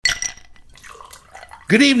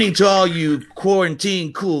Good evening to all you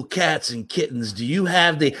quarantine cool cats and kittens. Do you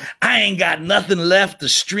have the I ain't got nothing left to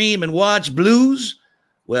stream and watch blues?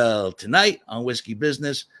 Well, tonight on Whiskey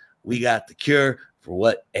Business, we got the cure for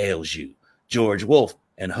what ails you. George Wolfe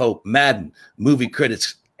and Hope Madden, movie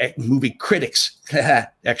critics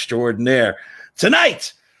extraordinaire.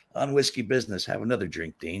 Tonight on Whiskey Business, have another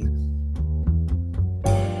drink, Dean.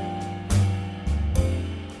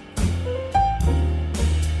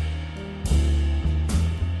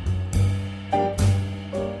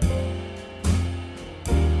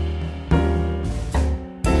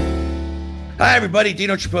 Hi, everybody.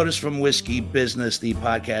 Dino Tripodis from Whiskey Business, the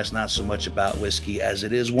podcast not so much about whiskey as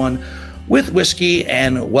it is one with whiskey.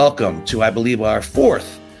 And welcome to, I believe, our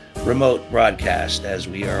fourth remote broadcast as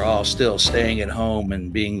we are all still staying at home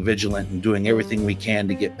and being vigilant and doing everything we can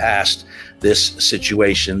to get past this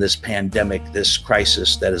situation, this pandemic, this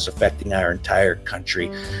crisis that is affecting our entire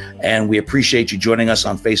country. And we appreciate you joining us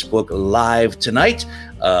on Facebook Live tonight.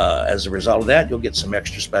 As a result of that, you'll get some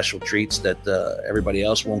extra special treats that everybody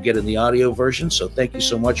else won't get in the audio version. So thank you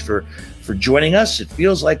so much for joining us. It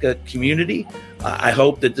feels like a community. I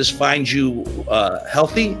hope that this finds you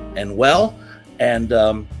healthy and well.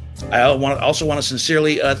 And I also want to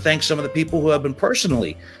sincerely thank some of the people who have been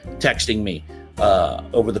personally texting me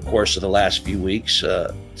over the course of the last few weeks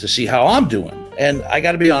to see how I'm doing. And I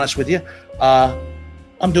got to be honest with you,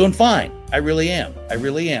 I'm doing fine. I really am.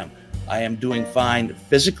 I am doing fine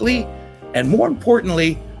physically, and more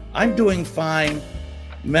importantly, I'm doing fine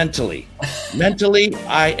mentally. Mentally,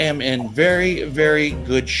 I am in very, very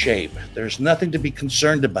good shape. There's nothing to be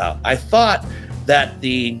concerned about. I thought that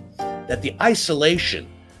the isolation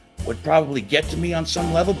would probably get to me on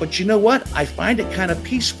some level, but you know what? I find it kind of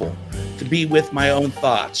peaceful to be with my own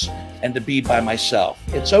thoughts and to be by myself.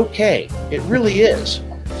 It's okay. It really is.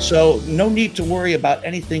 So no need to worry about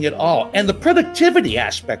anything at all. And the productivity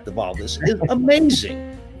aspect of all this is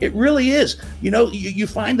amazing. It really is. You know, you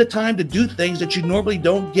find the time to do things that you normally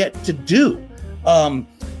don't get to do. I'm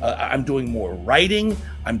doing more writing.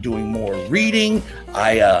 I'm doing more reading.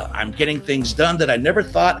 I'm getting things done that I never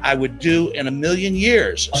thought I would do in a million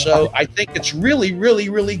years. So I think it's really, really,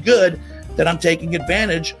 really good that I'm taking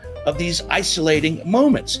advantage of these isolating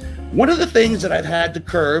moments. One of the things that I've had to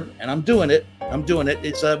curb, and I'm doing it,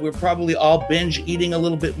 it's we're probably all binge eating a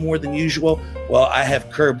little bit more than usual. Well, I have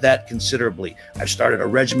curbed that considerably. I've started a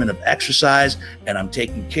regimen of exercise, and I'm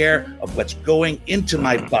taking care of what's going into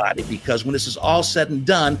my body, because when this is all said and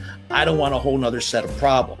done, I don't want a whole nother set of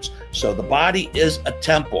problems. So the body is a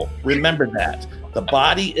temple. Remember that. The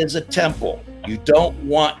body is a temple. You don't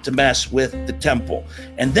want to mess with the temple.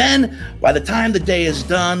 And then by the time the day is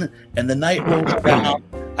done and the night rolls around,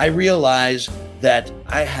 I realize that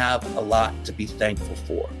I have a lot to be thankful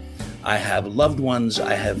for. I have loved ones,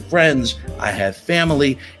 I have friends, I have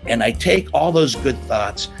family, and I take all those good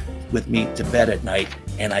thoughts with me to bed at night,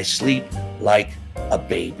 and I sleep like a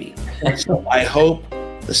baby. So I hope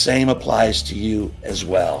the same applies to you as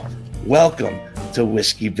well. Welcome to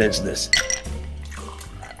Whiskey Business.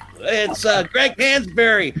 It's Greg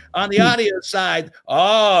Hansberry on the audio side.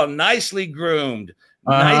 Oh, nicely groomed.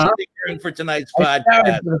 Nicely groomed for tonight's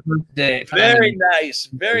podcast.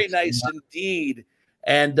 Very nice indeed.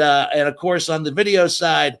 And of course on the video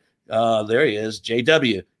side, there he is,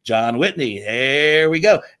 JW, John Whitney. There we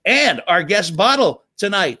go. And our guest bottle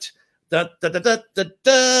tonight.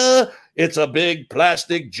 It's a big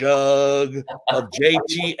plastic jug of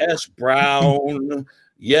JTS Brown.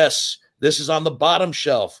 Yes, this is on the bottom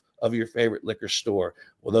shelf of your favorite liquor store.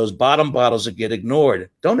 Well, those bottom bottles that get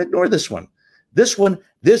ignored, don't ignore this one. This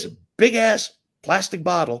big ass plastic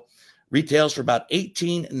bottle retails for about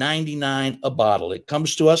 $18.99 a bottle. It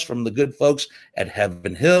comes to us from the good folks at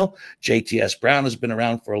Heaven Hill. JTS Brown has been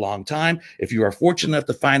around for a long time. If you are fortunate enough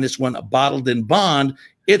to find this one bottled in bond,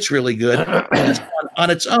 it's really good. And this one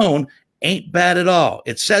on its own ain't bad at all.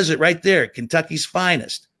 It says it right there, Kentucky's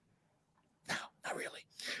finest. No, not really.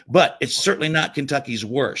 But it's certainly not Kentucky's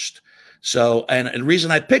worst. So, and the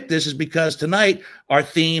reason I picked this is because tonight our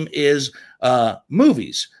theme is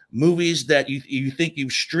movies that you think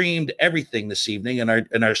you've streamed everything this evening. And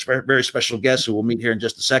our very special guest, who we'll meet here in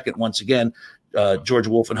just a second, once again, George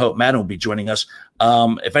Wolfe and Hope Madden will be joining us.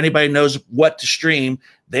 If anybody knows what to stream,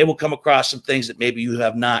 they will come across some things that maybe you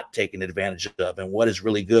have not taken advantage of and what is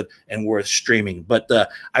really good and worth streaming. But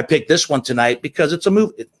I picked this one tonight because it's a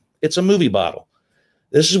movie. It's a movie bottle.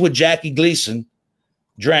 This is what Jackie Gleason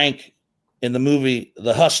drank in the movie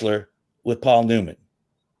The Hustler with Paul Newman.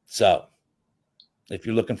 So if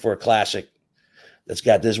you're looking for a classic that's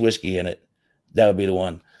got this whiskey in it, that would be the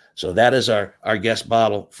one. So that is our guest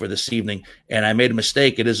bottle for this evening. And I made a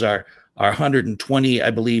mistake. It is our our 120,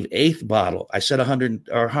 I believe, 8th bottle. I said 100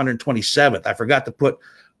 or 127th. I forgot to put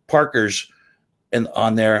Parker's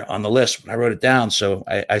on there on the list when I wrote it down. So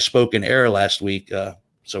I spoke in error last week.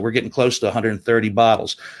 So we're getting close to 130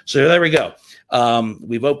 bottles. So there we go.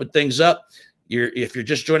 We've opened things up. If you're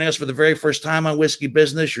just joining us for the very first time on Whiskey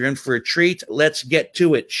Business, you're in for a treat. Let's get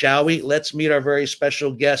to it, shall we? Let's meet our very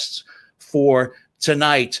special guests for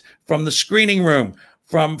tonight. From the screening room,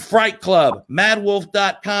 from Fright Club,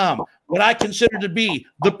 MadWolf.com, what I consider to be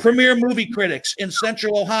the premier movie critics in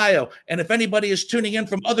Central Ohio. And if anybody is tuning in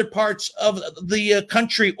from other parts of the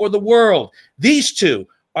country or the world, these two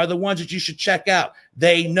are the ones that you should check out.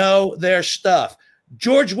 They know their stuff.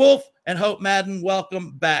 George Wolf and Hope Madden,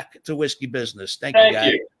 welcome back to Whiskey Business. Thank you,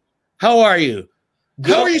 guys. How are you?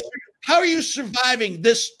 Good. How are you surviving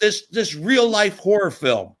this real life horror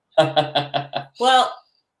film? Well,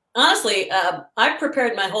 honestly, I've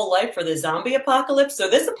prepared my whole life for the zombie apocalypse, so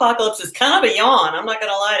this apocalypse is kind of a yawn. I'm not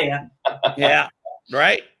going to lie to you. Yeah,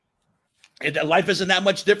 right? Life isn't that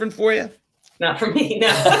much different for you? Not for me, no.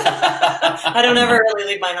 I don't ever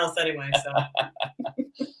really leave my house anyway, so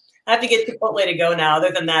I have to get Chipotle to go now.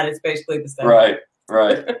 Other than that, it's basically the same. Right.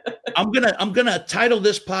 I'm gonna title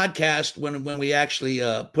this podcast when we actually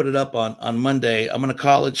put it up on Monday. I'm gonna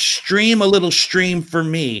call it "Stream a Little Stream for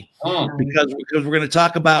Me" because we're gonna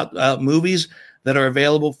talk about movies that are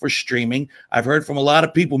available for streaming. I've heard from a lot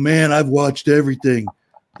of people, man, I've watched everything.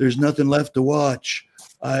 There's nothing left to watch.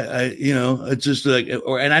 It's just like,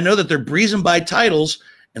 and I know that they're breezing by titles,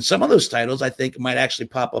 and some of those titles I think might actually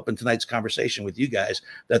pop up in tonight's conversation with you guys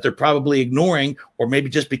that they're probably ignoring, or maybe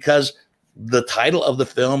just because the title of the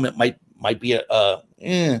film, it might be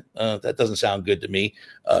that doesn't sound good to me,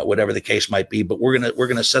 whatever the case might be. But we're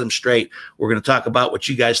gonna set them straight. We're gonna talk about what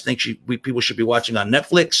you guys think people should be watching on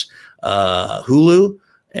Netflix, Hulu,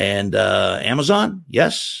 and Amazon.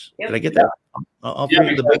 Yes, yep. Did I get that?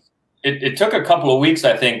 It took a couple of weeks,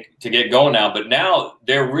 I think, to get going now. But now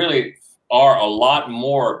there really are a lot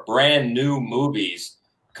more brand new movies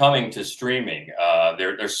coming to streaming.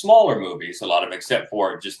 They're smaller movies, a lot of them, except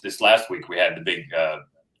for just this last week we had the big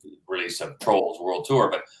release of Trolls World Tour.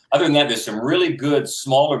 But other than that, there's some really good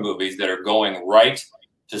smaller movies that are going right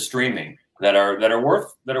to streaming that are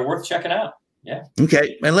worth checking out. Yeah.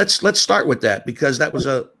 Okay, and let's start with that, because that was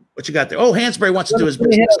what you got there. Oh, Hansberry wants to do his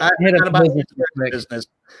business. Business.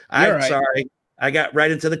 I'm right. Sorry, I got right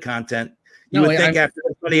into the content. You would think after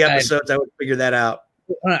 20 episodes I would figure that out.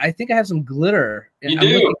 I think I have some glitter. You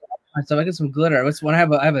do. So I get some glitter. When I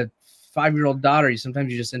have a 5-year-old daughter,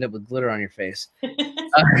 sometimes you just end up with glitter on your face.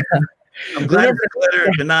 I'm glad it's glitter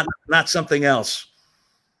and not something else.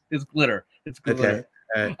 It's glitter. It's glitter.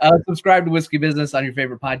 Okay. All right. Subscribe to Whiskey Business on your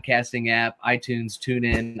favorite podcasting app: iTunes,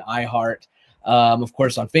 TuneIn, iHeart. Of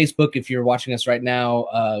course, on Facebook, if you're watching us right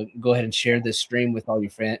now, go ahead and share this stream with all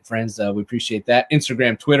your friends. We appreciate that.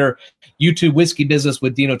 Instagram, Twitter, YouTube, Whiskey Business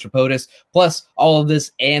with Dino Tripodis. Plus, all of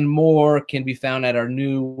this and more can be found at our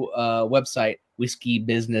new website,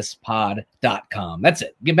 whiskeybusinesspod.com. That's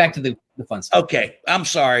it. Get back to the fun stuff. Okay, I'm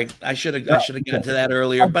sorry. I should have gotten to that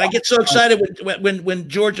earlier, but I get so excited when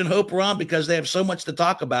George and Hope are on, because they have so much to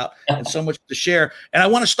talk about and so much to share. And I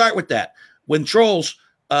want to start with that. When Trolls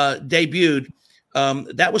debuted,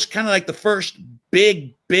 that was kind of like the first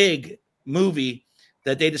big movie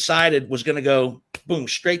that they decided was going to go boom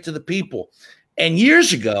straight to the people. And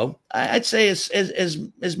years ago, I'd say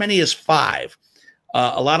as many as 5,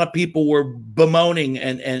 a lot of people were bemoaning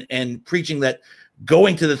and preaching that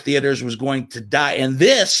going to the theaters was going to die. And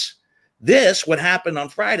this what happened on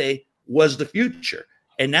Friday was the future.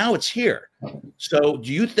 And now it's here. So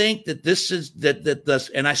do you think that this is that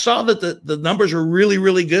and I saw that the numbers are really,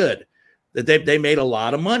 really good, that they made a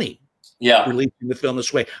lot of money releasing the film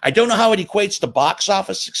this way. I don't know how it equates to box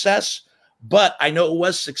office success, but I know it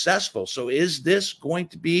was successful. So is this going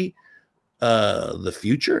to be the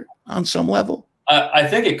future on some level? I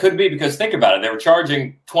think it could be, because think about it. They were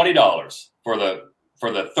charging $20 for the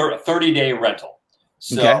 30-day rental.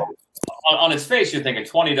 So okay. On its face, you're thinking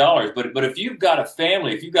 $20, but if you've got a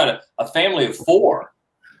family, if you've got a family of 4,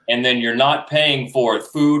 and then you're not paying for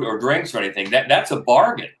food or drinks or anything, that's a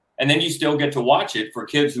bargain. And then you still get to watch it for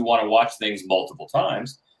kids who want to watch things multiple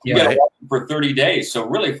times. You got to watch it for 30 days. So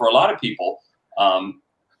really, for a lot of people,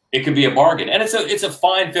 it could be a bargain. And it's a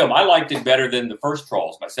fine film. I liked it better than the first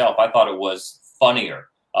Trolls myself. I thought it was funnier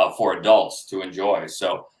for adults to enjoy.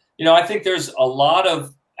 So, I think there's a lot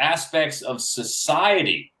of aspects of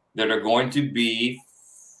society that are going to be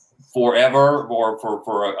forever or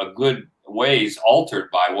for a good ways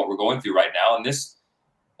altered by what we're going through right now. And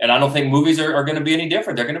And I don't think movies are going to be any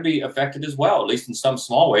different. They're going to be affected as well, at least in some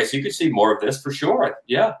small way. So you could see more of this for sure.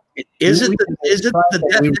 Yeah. Go ahead,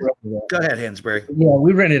 Hansberry. Yeah,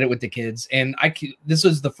 we rented it with the kids, and this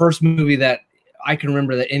was the first movie that I can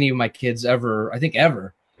remember that any of my kids ever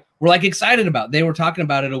were like excited about. They were talking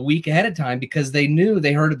about it a week ahead of time because they knew,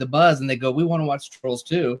 they heard the buzz, and they go, "We want to watch Trolls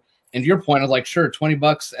 2." And to your point, I was like, sure,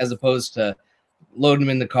 $20 as opposed to loading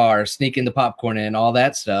them in the car, sneaking the popcorn in, all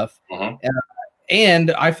that stuff.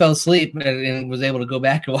 And I fell asleep and was able to go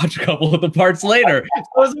back and watch a couple of the parts later. It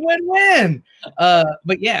was a win-win.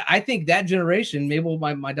 But yeah, I think that generation, Mabel,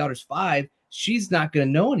 my daughter's 5, she's not going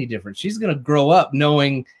to know any different. She's going to grow up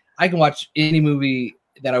knowing I can watch any movie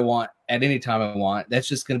that I want at any time I want. That's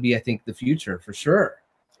just going to be, I think, the future for sure.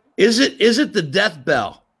 Is it the death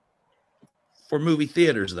bell for movie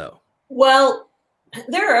theaters, though? Well,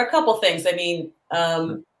 there are a couple things. I mean,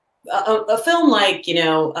 a film like,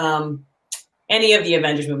 any of the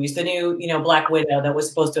Avengers movies, the new, Black Widow that was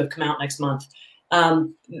supposed to have come out next month,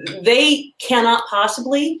 they cannot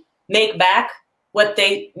possibly make back what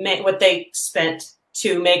they spent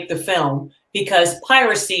to make the film, because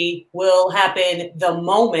piracy will happen the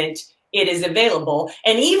moment it is available.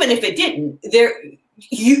 And even if it didn't,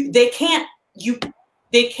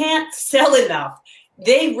 they can't sell enough.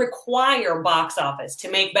 They require box office to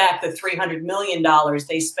make back the $300 million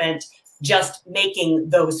they spent just making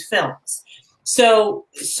those films. So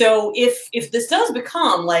if this does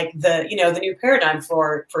become like the new paradigm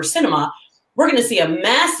for cinema, we're going to see a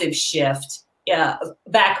massive shift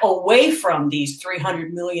back away from these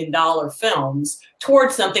 $300 million films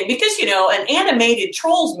towards something, because an animated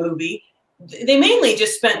Trolls movie, they mainly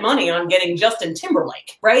just spent money on getting Justin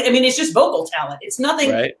Timberlake, right? I mean, it's just vocal talent. It's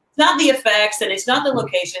nothing. Right. It's not the effects, and it's not the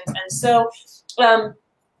locations, and so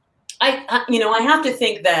I have to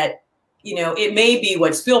think that. It may be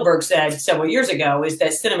what Spielberg said several years ago, is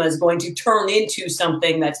that cinema is going to turn into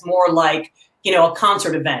something that's more like, a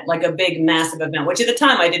concert event, like a big, massive event, which at the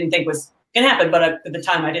time I didn't think was going to happen. But at the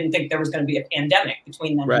time I didn't think there was going to be a pandemic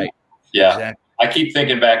between them. Right. Yeah. Exactly. I keep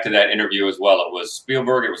thinking back to that interview as well. It was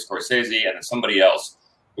Spielberg, it was Scorsese, and then somebody else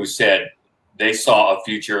who said they saw a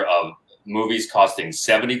future of movies costing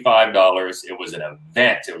 $75. It was an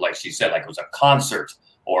event. It was, like she said, like it was a concert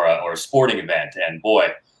or a sporting event. And boy,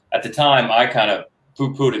 at the time, I kind of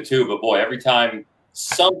poo-pooed it too, but boy, every time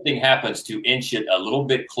something happens to inch it a little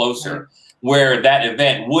bit closer, where that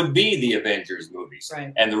event would be the Avengers movies,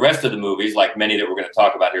 right, and the rest of the movies, like many that we're going to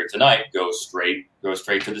talk about here tonight, go straight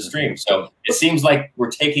to the stream. So it seems like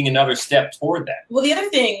we're taking another step toward that. Well, the other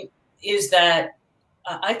thing is that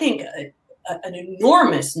I think an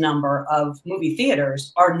enormous number of movie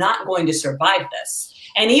theaters are not going to survive this,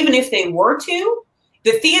 and even if they were to,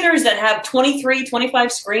 the theaters that have 23,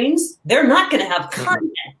 25 screens, they're not going to have content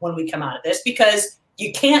when we come out of this, because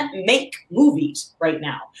you can't make movies right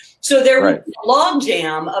now. So there will be a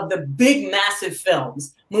logjam of the big, massive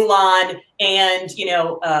films, Mulan and,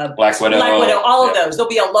 Black Widow, all of those. There'll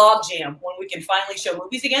be a logjam when we can finally show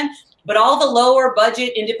movies again. But all the lower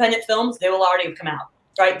budget independent films, they will already have come out,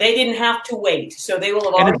 right? They didn't have to wait. So they will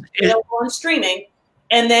have already been available on streaming,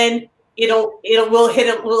 and then we'll hit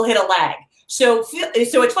a lag. So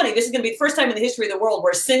it's funny. This is going to be the first time in the history of the world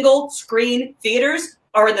where single screen theaters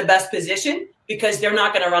are in the best position, because they're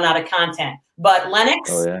not going to run out of content. But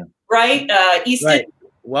Lennox, right? Easton. Right.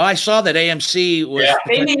 Well, I saw that AMC was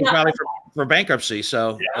probably for bankruptcy.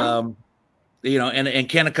 So, and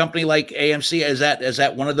can a company like AMC, is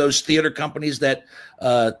that one of those theater companies that,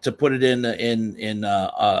 to put it in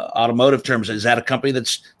automotive terms, is that a company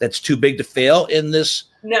that's too big to fail in this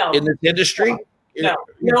industry? No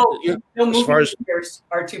movie theaters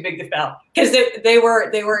are too big to fail, because they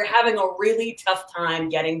were having a really tough time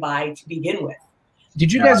getting by to begin with.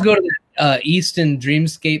 Did you guys go to the Easton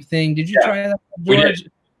Dreamscape thing? Did you try that, George?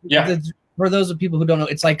 Yeah. For those of people who don't know,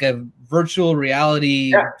 it's like a virtual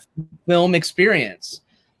reality film experience.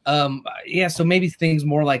 So maybe things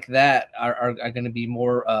more like that are going to be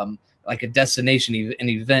more like a destination, an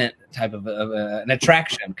event type of an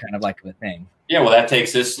attraction, kind of like a thing. Yeah, well, that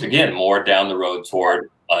takes us again more down the road toward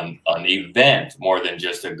an event more than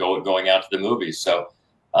just going out to the movies. So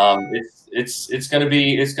it's going to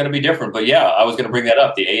be different. But yeah, I was going to bring that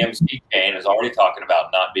up. The AMC chain is already talking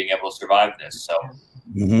about not being able to survive this. So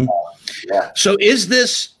So is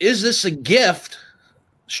this a gift?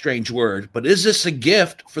 Strange word, but is this a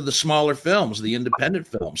gift for the smaller films, the independent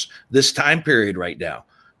films, this time period right now?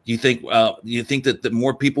 Do you think that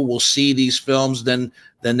more people will see these films than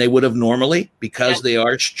they would have normally, because they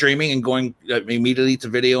are streaming and going immediately to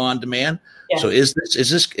video on demand? Yeah. So is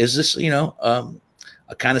this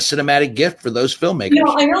a kind of cinematic gift for those filmmakers.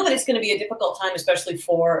 I know that it's going to be a difficult time, especially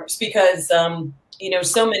because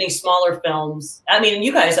so many smaller films. I mean,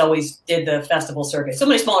 you guys always did the festival circuit. So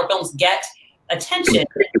many smaller films get attention.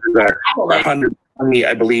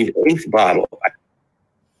 I believe, 8th bottle.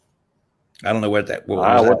 I don't know what that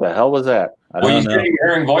was. What the hell was that? Well, you're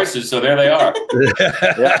hearing voices, so there they are.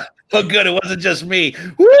 Yeah. Oh, good. It wasn't just me.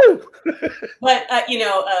 Woo! But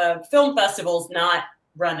film festivals not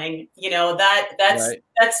running.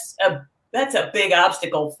 That's a big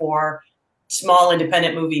obstacle for small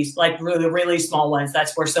independent movies, like the really small ones.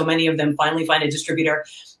 That's where so many of them finally find a distributor.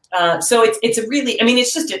 So it's a really,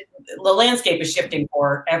 it's just the landscape is shifting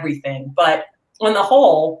for everything. But on the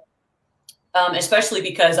whole, especially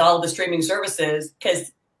because all of the streaming services,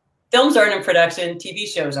 because films aren't in production, TV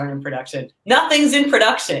shows aren't in production. Nothing's in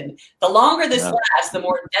production. The longer this lasts, the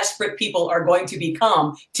more desperate people are going to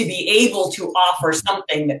become to be able to offer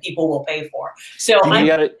something that people will pay for. So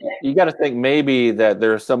you got to think maybe that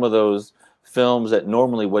there are some of those films that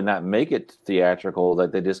normally would not make it theatrical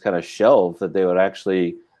that they just kind of shelve, that they would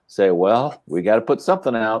actually say, well, we got to put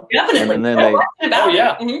something out. Definitely. And then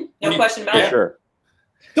no question about it. Sure.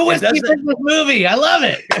 The Whiskey Business movie. I love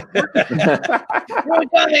it.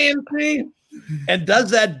 And does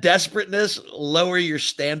that desperateness lower your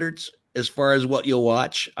standards as far as what you'll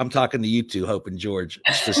watch? I'm talking to you two, Hope and George,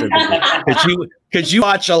 specifically, because you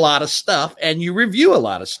watch a lot of stuff and you review a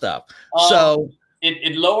lot of stuff. So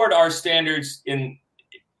it lowered our standards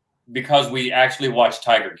because we actually watched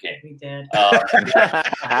Tiger King. We did.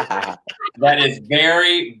 That is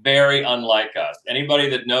very, very unlike us. Anybody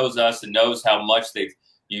that knows us and knows how much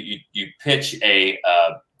you pitch a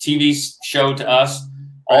TV show to us,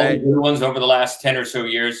 all the new ones over the last 10 or so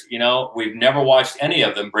years, we've never watched any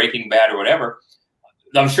of them, Breaking Bad or whatever.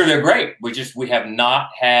 I'm sure they're great. We have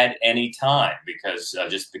not had any time because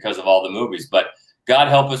of all the movies. But God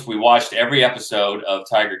help us, we watched every episode of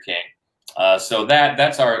Tiger King. So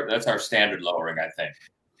that's our standard lowering, I think.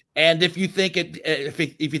 And if you think if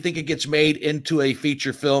you think it gets made into a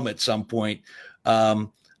feature film at some point,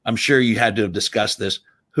 I'm sure you had to have discussed this.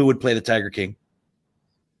 Who would play the Tiger King?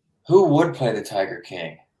 Who would play the Tiger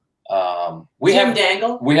King? Jim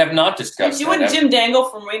Dangle. We have not discussed. You wouldn't Jim Dangle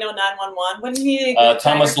from Reno 911? Wouldn't he?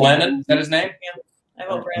 Thomas Lennon, is that his name? Yeah, I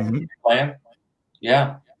vote for him.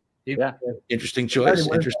 Yeah. Interesting choice.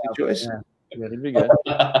 Yeah, it'd be good.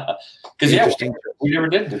 Because we never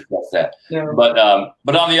did discuss that. No.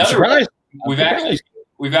 But on the other hand,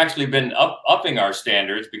 we've actually been upping our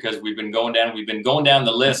standards because we've been going down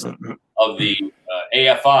the list of the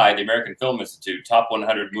AFI, the American Film Institute, top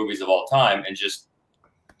 100 movies of all time, and just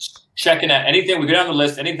checking out anything. We go down the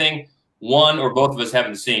list, anything one or both of us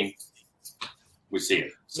haven't seen, we see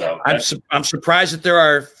it. So I'm surprised that there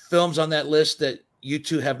are films on that list that you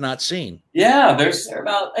two have not seen. Yeah, I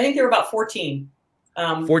think there were about 14.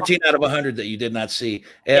 14 out of 100 that you did not see.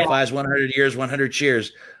 AFI's 100 Years, 100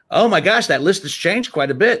 Cheers. Oh my gosh, that list has changed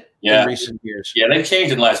quite a bit in recent years. Yeah, they've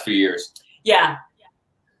changed in the last few years. Yeah.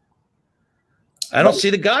 I don't see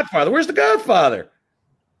The Godfather. Where's The Godfather?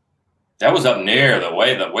 That was up near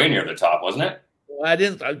way near the top, wasn't it? Well, I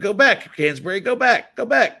didn't. Go back, Hansberry. Go back.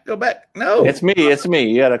 No, it's me.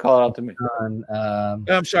 You got to call it out to me.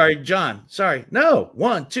 I'm sorry, John. Sorry. No,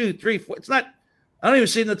 1, 2, 3, 4. It's not. I don't even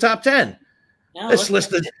see it in the top 10. No, this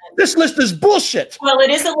list is bullshit. Well, it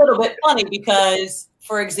is a little bit funny because,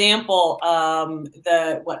 for example,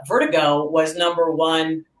 Vertigo was number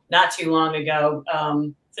one not too long ago.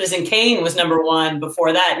 Citizen Kane was number one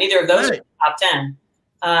before that. Neither of those are top 10.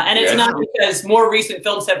 And it's not because more recent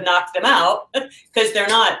films have knocked them out, because they're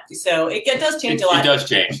not. So it does change a lot. It does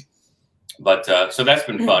change. But so that's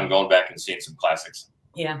been fun, going back and seeing some classics.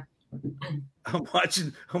 Yeah. I'm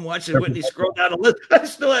watching Whitney scroll down the list. I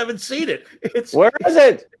still haven't seen it. Where is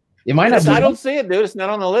it? You might not. I don't see it, dude. It's not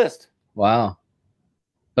on the list. Wow.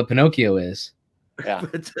 But Pinocchio is. Yeah.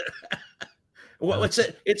 What's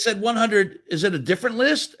it? It said 100. Is it a different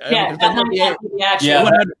list? Yeah. 100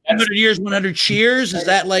 Years, 100 Cheers. Is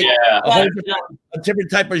that like a different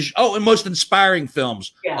type of? And most inspiring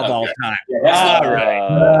films of all time.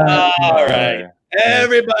 Yeah, all right.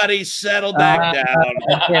 Everybody settle back down.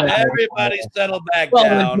 Everybody settle back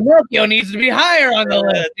down. Pinocchio needs to be higher on the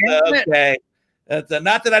list. Okay.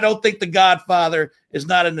 Not that I don't think The Godfather is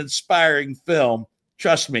not an inspiring film.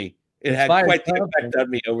 Trust me. It had quite the effect on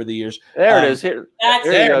me over the years. There it is. There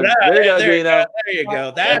you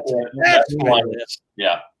go. That's my list.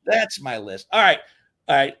 Yeah. That's my list. All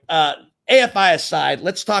right. AFI aside,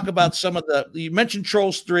 let's talk about some of you mentioned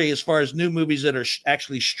Trolls 3 as far as new movies that are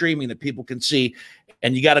actually streaming that people can see.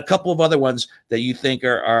 and you got a couple of other ones that you think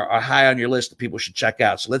are high on your list that people should check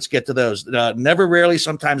out. So let's get to those. Never, Rarely,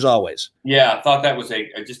 Sometimes, Always. Yeah, I thought that was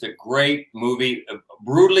just a great movie,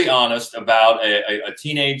 brutally honest about a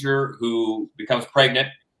teenager who becomes pregnant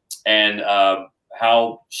and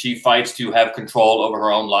how she fights to have control over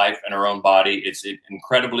her own life and her own body. It's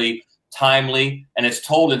incredibly timely, and it's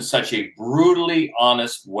told in such a brutally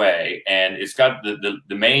honest way. And it's got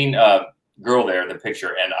the main girl there in the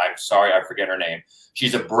picture, and I'm sorry, I forget her name.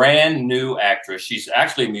 She's a brand new actress. She's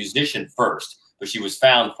actually a musician first, but she was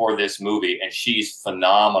found for this movie, and she's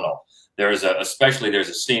phenomenal. There's a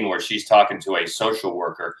scene where she's talking to a social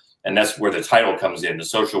worker, and that's where the title comes in. The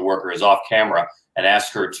social worker is off camera and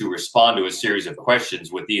asks her to respond to a series of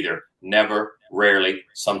questions with either never, rarely,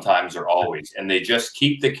 sometimes, or always. And they just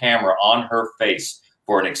keep the camera on her face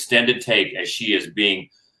for an extended take as she is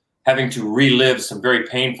having to relive some very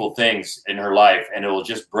painful things in her life, and it will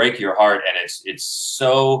just break your heart. And it's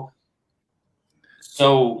so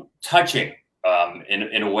touching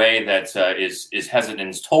in a way that is hesitant,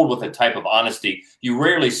 is told with a type of honesty you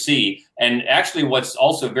rarely see. And actually, what's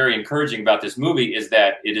also very encouraging about this movie is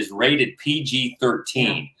that it is rated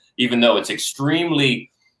PG-13, even though it's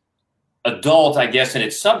extremely adult, I guess, in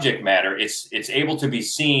its subject matter. It's able to be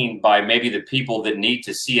seen by maybe the people that need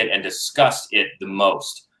to see it and discuss it the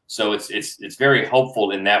most. So it's very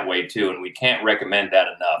hopeful in that way too, and we can't recommend that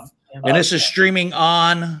enough. And this is streaming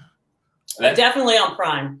on. Definitely on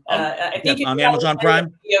Prime. I think on Amazon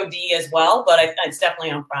Prime, VOD as well, but it's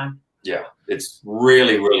definitely on Prime. Yeah, it's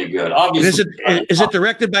really, really good. Obviously, is it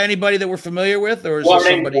directed by anybody that we're familiar with, or is her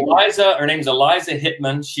somebody? Her name's Eliza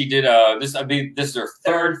Hittman. She did this is her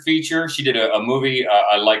third feature. She did a movie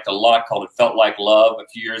I liked a lot called "It Felt Like Love" a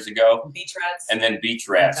few years ago. Beach Rats. And then Beach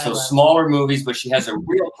Rats. So smaller movies, but she has a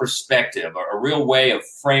real perspective, a real way of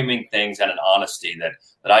framing things, and an honesty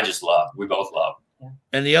that I just love. We both love. Yeah.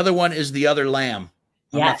 And the other one is The Other Lamb.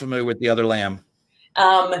 I'm not familiar with The Other Lamb.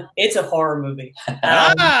 It's a horror movie.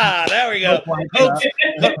 There we go.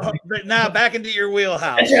 Now back into your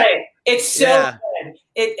wheelhouse. That's right. It's so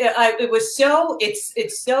good.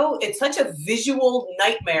 It's such a visual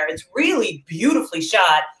nightmare. It's really beautifully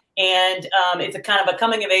shot. And it's a kind of a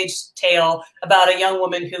coming of age tale about a young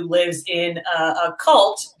woman who lives in a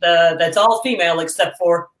cult that's all female except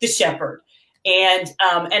for the shepherd. And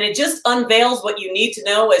it just unveils what you need to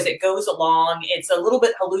know as it goes along. It's a little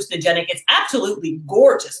bit hallucinogenic. It's absolutely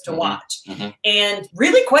gorgeous to watch, and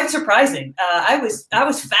really quite surprising. I was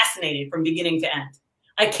fascinated from beginning to end.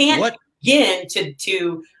 I can't begin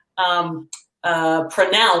to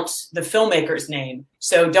pronounce the filmmaker's name,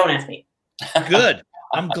 so don't ask me. Good.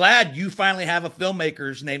 I'm glad you finally have a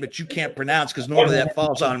filmmaker's name that you can't pronounce, because normally that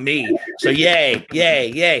falls on me. So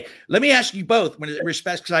yay. Let me ask you both, when it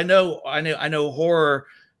respects, because I know horror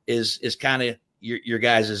is kind of your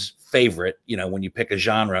guys' favorite, when you pick a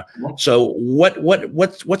genre. So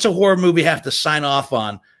what's a horror movie have to sign off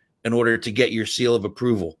on in order to get your seal of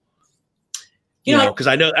approval? You know, because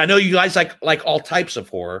I know you guys like all types of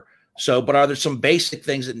horror. So, but are there some basic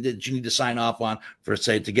things that you need to sign off on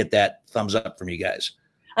to get that thumbs up from you guys?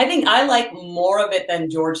 I think I like more of it than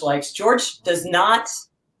George likes. George does not.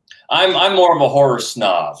 I'm more of a horror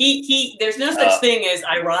snob. There's no such thing as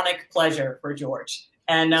ironic pleasure for George.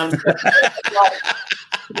 And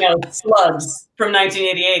Slugs from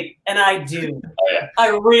 1988, and I do. Oh, yeah. I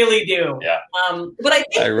really do. Yeah. But I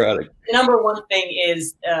think ironic. The number one thing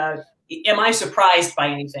is, am I surprised by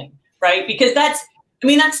anything? Right? Because that's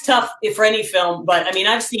tough for any film. But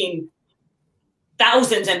I've seen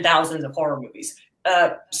thousands and thousands of horror movies.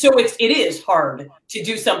 So it is hard to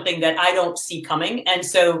do something that I don't see coming, and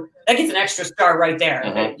so that gets an extra star right there.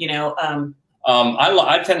 I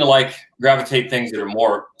tend to gravitate things that are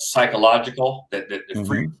more psychological, that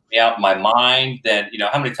freak me out in my mind. Than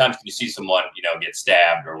how many times can you see someone get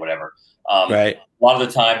stabbed or whatever? Right. A lot of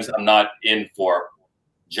the times I'm not in for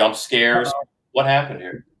jump scares. What happened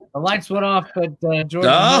here? The lights went off at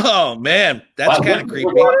Jordan. Oh man, that's kind of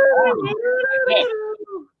creepy.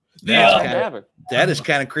 That is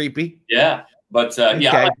kind of creepy. Yeah. But I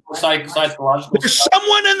like psychological. There's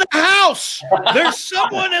someone in the house. There's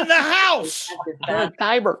someone in the house.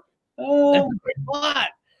 Tiber. What?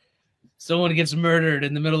 Someone gets murdered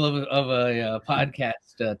in the middle of a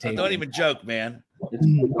podcast tape. Don't even joke, man.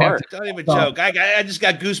 Don't even joke. I just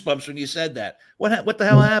got goosebumps when you said that. What the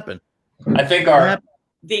hell happened? I think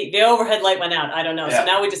the overhead light went out. I don't know. Yeah. So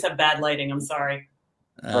now we just have bad lighting. I'm sorry.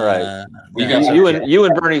 All right. You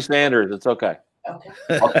and Bernie Sanders. It's okay.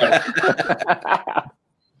 Okay.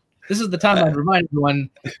 This is the time I'd remind everyone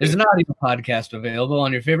there's an audio podcast available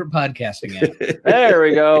on your favorite podcasting app. There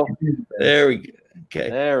we go. There we go. Okay.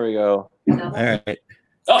 There we go. All right.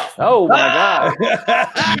 Oh my God!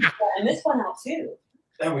 And this one out too.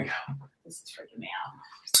 There we go. This is freaking me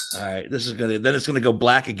out. All right, then it's gonna go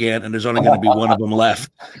black again, and there's only gonna be one of them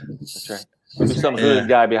left. That's right. There'll be some hooded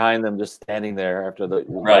guy behind them just standing there after the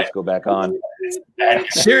lights go back on.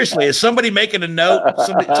 Seriously, is somebody making a note?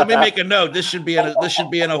 Somebody make a note. This should be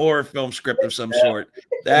in a horror film script of some sort.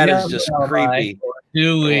 That is just creepy.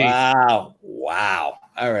 Wow.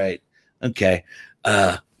 All right. Okay.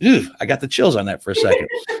 I got the chills on that for a second.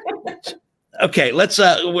 Okay, let's.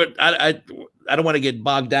 I don't want to get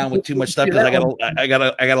bogged down with too much stuff because I got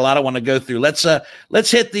a lot I want to go through. Let's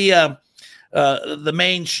hit the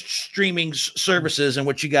main streaming services and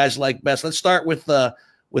what you guys like best. Let's start with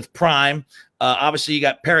Prime. Obviously, you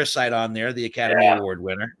got Parasite on there, the Academy Award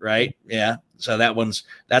winner, right? Yeah. So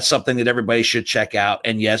that's something that everybody should check out.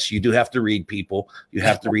 And yes, you do have to read, people. You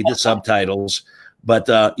have to read the subtitles. But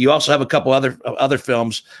you also have a couple other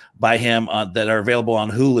films by him that are available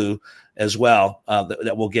on Hulu as well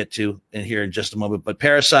that we'll get to in here in just a moment. But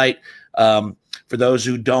Parasite, for those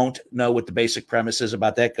who don't know what the basic premise is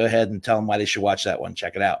about that, go ahead and tell them why they should watch that one.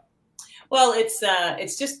 Check it out. Well, it's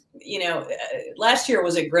just, last year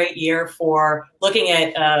was a great year for looking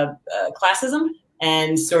at classism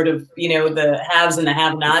and sort of, the haves and the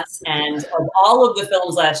have-nots. And of all of the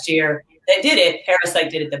films last year that did it,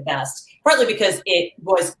 Parasite did it the best, partly because it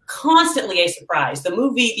was constantly a surprise.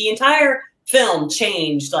 The entire film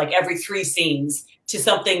changed like every 3 scenes to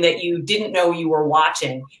something that you didn't know you were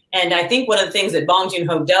watching. And I think one of the things that Bong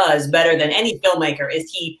Joon-ho does better than any filmmaker is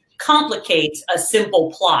he complicates a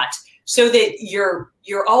simple plot so that you're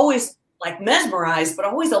always like mesmerized, but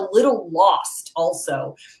always a little lost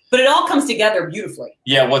also. But it all comes together beautifully.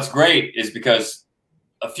 Yeah, what's great is because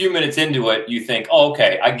a few minutes into it, you think, oh,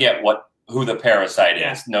 okay, I get who the parasite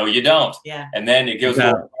is. No, you don't. Yeah. And then it goes a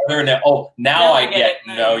little further, and now I get it.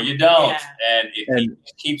 No, you don't. Yeah. And it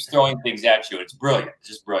keeps throwing things at you. It's brilliant. It's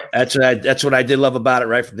just brilliant. That's what I did love about it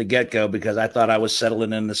right from the get-go, because I thought I was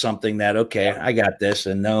settling into something that, okay, I got this,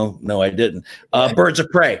 and no, I didn't. Birds of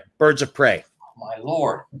Prey. Oh, my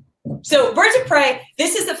Lord. So Birds of Prey,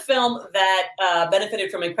 this is a film that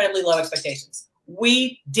benefited from incredibly low expectations.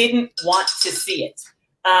 We didn't want to see it.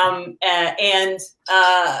 And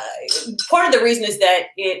part of the reason is that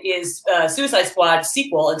it is Suicide Squad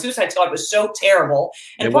sequel, and Suicide Squad was so terrible.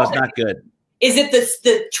 And it was not good. Is that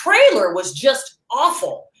the trailer was just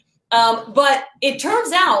awful. But it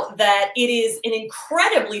turns out that it is an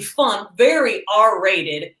incredibly fun, very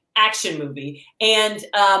R-rated action movie. And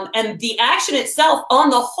the action itself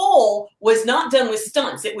on the whole was not done with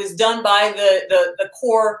stunts. It was done by the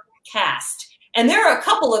core cast. And there are a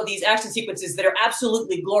couple of these action sequences that are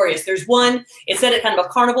absolutely glorious. There's one, it's set at kind of a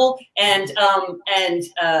carnival, and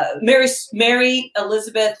Mary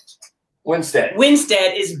Elizabeth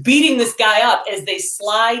Winstead is beating this guy up as they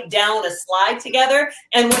slide down a slide together.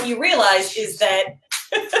 And what you realize is that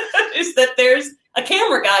there's a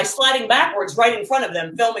camera guy sliding backwards right in front of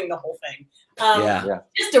them, filming the whole thing.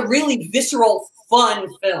 Just a really visceral, fun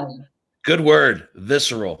film. Good word,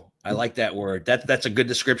 visceral. I like that word. That's a good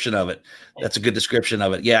description of it. Yeah,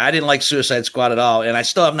 I didn't like Suicide Squad at all, and I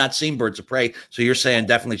still have not seen Birds of Prey. So you're saying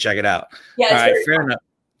definitely check it out. Yeah, all right,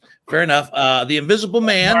 fair enough. The Invisible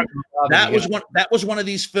Man. That was one of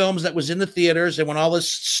these films that was in the theaters, and when all this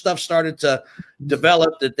stuff started to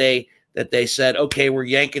develop, that they said, okay, we're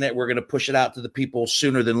yanking it. We're going to push it out to the people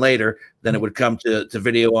sooner than later. Then it would come to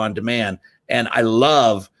video on demand. And I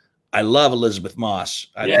love Elizabeth Moss.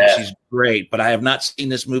 I think she's great, but I have not seen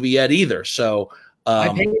this movie yet either. So I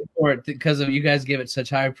paid for it because of you guys give it such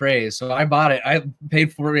high praise. So I bought it. I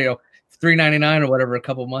paid for $3.99 or whatever a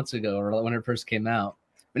couple months ago, or when it first came out.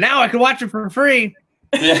 But now I can watch it for free.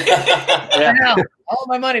 Now, all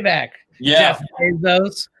my money back. Yeah. Jeff pays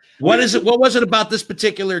those. What is it? What was it about this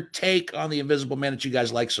particular take on the Invisible Man that you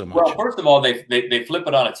guys like so much? Well, first of all, they flip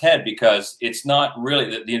it on its head, because it's not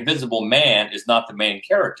really the Invisible Man is not the main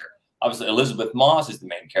character. Obviously, Elizabeth Moss is the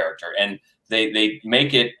main character, and they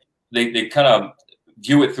make it. They kind of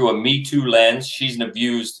view it through a Me Too lens. She's an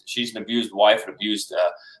abused wife, an abused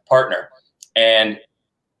partner, and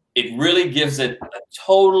it really gives it a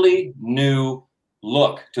totally new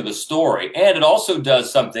look to the story. And it also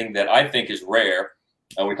does something that I think is rare.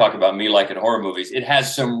 We talk about me liking horror movies. It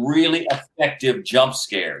has some really effective jump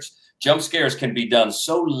scares. Jump scares can be done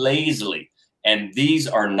so lazily, and these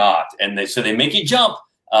are not. And so they make you jump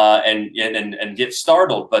and get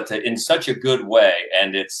startled, but in such a good way.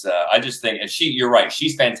 And it's I just think, and you're right,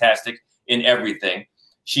 she's fantastic in everything.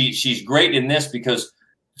 She's great in this because,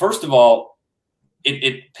 first of all,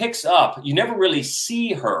 it picks up. You never really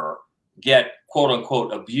see her get quote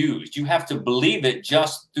unquote abused. You have to believe it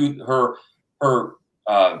just through her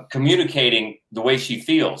communicating the way she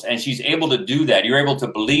feels, and she's able to do that. You're able to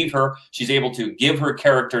believe her. She's able to give her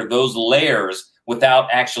character those layers without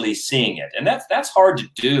actually seeing it, and that's hard to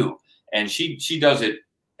do. And she does it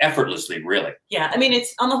effortlessly, really. Yeah, I mean,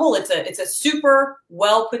 it's on the whole, it's a super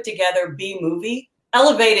well put together B movie,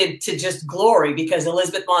 elevated to just glory because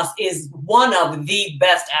Elizabeth Moss is one of the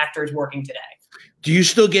best actors working today. Do you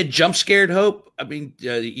still get jump scared, Hope? I mean,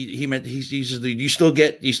 he meant he uses the. You still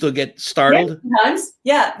get startled? Yeah, sometimes.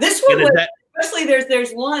 Yeah, this one was, especially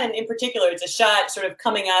there's one in particular. It's a shot sort of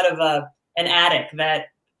coming out of an attic that,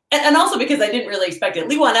 and also because I didn't really expect it.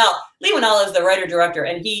 Leigh Whannell is the writer director,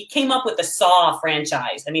 and he came up with the Saw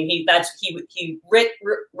franchise. I mean, he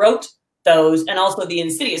wrote those, and also the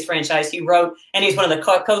Insidious franchise he wrote, and he's one of the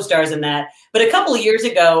co-stars in that. But a couple of years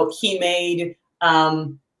ago, he made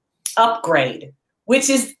Upgrade, which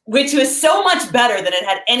was so much better than it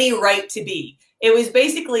had any right to be. It was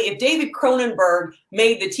basically if David Cronenberg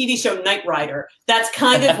made the TV show Knight Rider, that's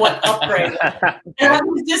kind of what Upgrade was. And I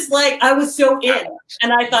was just like, I was so in.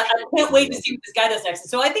 And I thought, I can't wait to see what this guy does next. And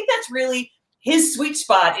so I think that's really his sweet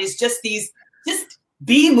spot, is just these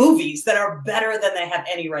B movies that are better than they have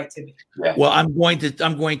any right to be. Yeah. Well, I'm going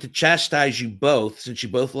to chastise you both, since you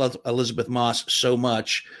both love Elizabeth Moss so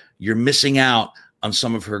much. You're missing out on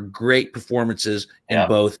some of her great performances in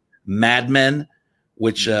both Mad Men,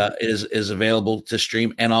 which is available to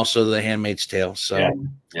stream, and also The Handmaid's Tale. So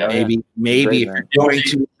maybe if you're going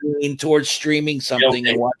to lean towards streaming something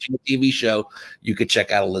and watching a TV show, you could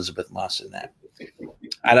check out Elizabeth Moss in that.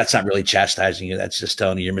 That's not really chastising you. That's just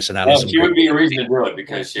telling you you're missing out on something. She would be a reason to do it,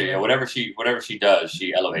 because whatever she does,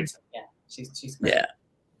 she elevates it. Yeah, she's great. Yeah.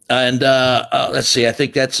 And let's see. I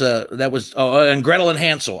think that was and Gretel and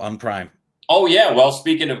Hansel on Prime. Oh yeah. Well,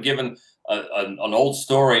 speaking of giving an old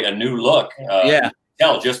story a new look,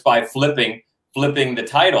 just by flipping the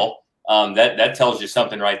title, that tells you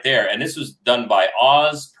something right there. And this was done by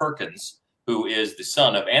Oz Perkins, who is the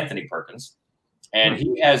son of Anthony Perkins, and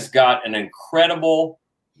he has got an incredible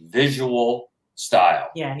visual style.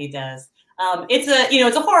 Yeah, he does.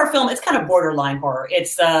 It's a horror film. It's kind of borderline horror.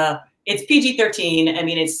 It's PG-13. I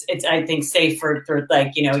mean, it's I think safe for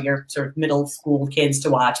like, your sort of middle school kids to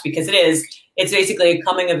watch, because it's basically a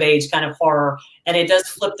coming of age kind of horror, and it does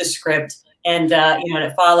flip the script, and and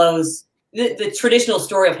it follows the traditional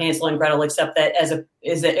story of Hansel and Gretel, except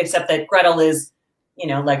that Gretel is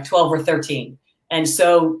like 12 or 13, and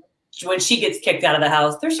so when she gets kicked out of the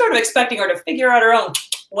house, they're sort of expecting her to figure out her own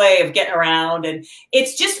way of getting around, and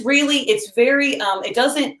it's just really, it's very it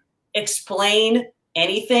doesn't explain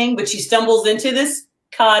anything, but she stumbles into this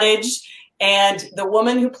cottage, and the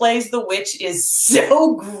woman who plays the witch is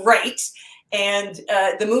so great. And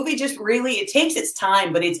the movie just really, it takes its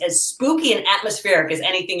time, but it's as spooky and atmospheric as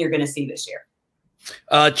anything you're going to see this year.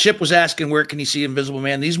 Chip was asking, where can you see Invisible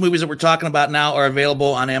Man? These movies that we're talking about now are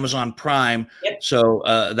available on Amazon Prime. Yep.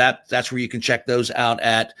 So that's where you can check those out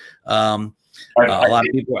at. A lot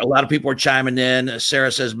of people are chiming in.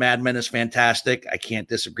 Sarah says Mad Men is fantastic. I can't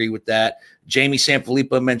disagree with that. Jamie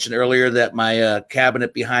Sanfilippo mentioned earlier that my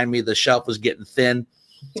cabinet behind me, the shelf was getting thin.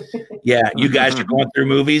 Yeah, you guys are going through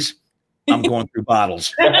movies. I'm going through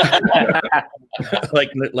bottles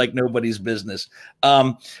like nobody's business.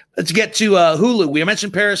 Let's get to Hulu. We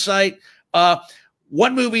mentioned Parasite.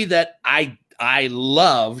 One movie that I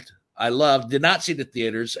loved, did not see the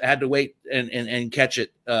theaters. I had to wait and catch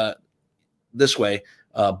it this way.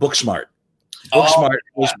 Booksmart.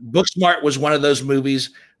 Booksmart was one of those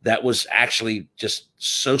movies that was actually just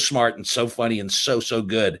so smart and so funny and so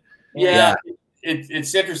good. Yeah.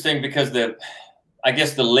 It's interesting because I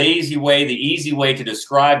guess the lazy way, the easy way to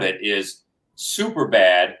describe it is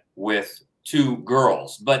Superbad with two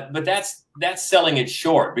girls, but that's selling it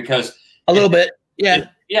short, because a little bit. Yeah.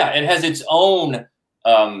 It has its own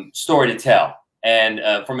story to tell, and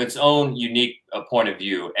from its own unique point of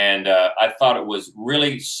view. And I thought it was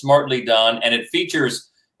really smartly done, and it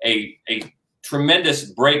features a tremendous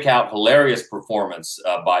breakout, hilarious performance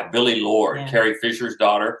by Billie Lourd, Carrie Fisher's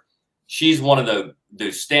daughter. She's one of the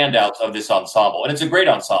standouts of this ensemble, and it's a great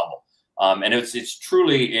ensemble. And it's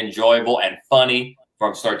truly enjoyable and funny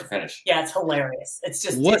from start to finish. Yeah, it's hilarious. It's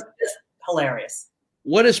just hilarious.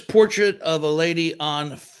 What is Portrait of a Lady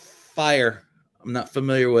on Fire? I'm not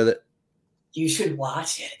familiar with it. You should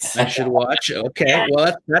watch it. I should watch it. Okay. Yeah.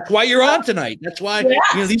 Well, that's why you're on tonight. That's why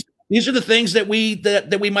these are the things that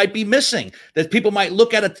we might be missing. That people might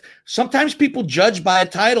look at it. Sometimes people judge by a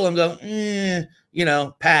title and go,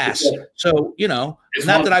 pass. So it's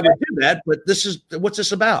not that I would do that, but what's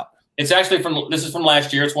this about? It's actually from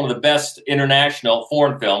last year. It's one of the best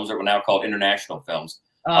foreign films that were now called international films.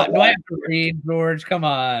 Do I have to read, George? Come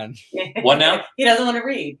on. What now? He doesn't want to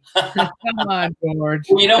read. Come on, George.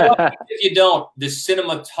 Well, you know what? If you don't, the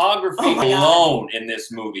cinematography alone in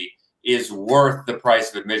this movie is worth the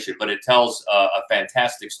price of admission. But it tells a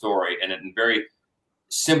fantastic story and in very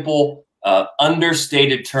simple,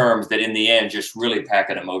 understated terms that in the end just really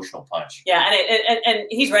pack an emotional punch. Yeah, and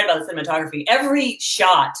he's right about the cinematography. Every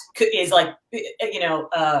shot is like,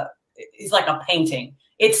 is like a painting.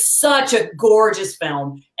 It's such a gorgeous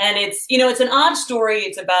film. And it's an odd story.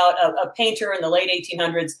 It's about a painter in the late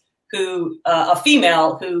 1800s who, a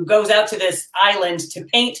female who goes out to this island to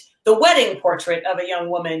paint the wedding portrait of a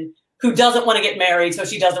young woman who doesn't want to get married, so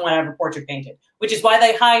she doesn't want to have her portrait painted, which is why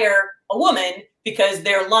they hire a woman, because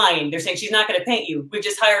they're lying. They're saying she's not going to paint you. We've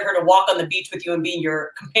just hired her to walk on the beach with you and be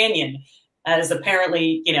your companion. As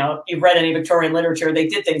apparently, if you've read any Victorian literature, they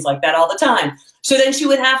did things like that all the time. So then she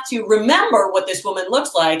would have to remember what this woman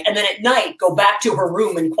looks like, and then at night go back to her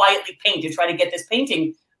room and quietly paint to try to get this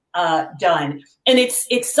painting done. And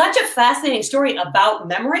it's such a fascinating story about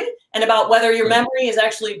memory and about whether your memory is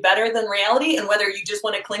actually better than reality and whether you just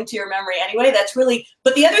want to cling to your memory anyway. That's really,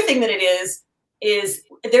 but the other thing that it is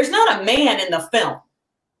there's not a man in the film,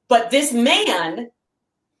 but this man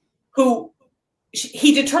who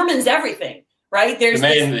he determines everything, right? There's the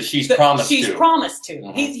man that she's promised to.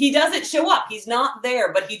 Mm-hmm. He doesn't show up. He's not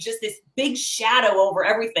there, but he's just this big shadow over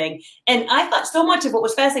everything. And I thought so much of what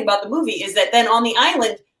was fascinating about the movie is that then on the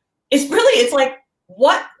island, it's like,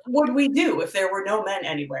 what would we do if there were no men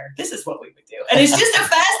anywhere? This is what we would do. And it's just a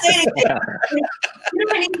fascinating thing.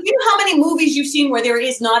 You know how many movies you've seen where there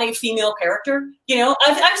is not a female character?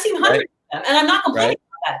 I've seen hundreds of them, and I'm not complaining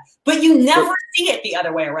about that. But you never see it the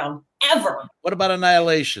other way around, ever. What about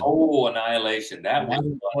Annihilation? Oh, Annihilation. That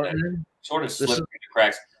one sort of slipped through the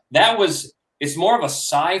cracks. It's more of a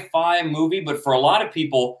sci-fi movie, but for a lot of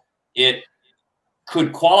people, it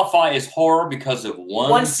could qualify as horror because of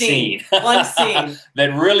one scene. One scene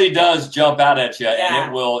that really does jump out at you,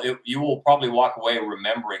 and you will probably walk away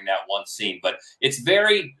remembering that one scene. But it's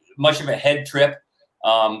very much of a head trip.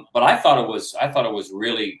 But I thought it was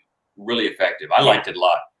really, really effective. I liked it a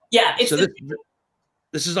lot. Yeah. So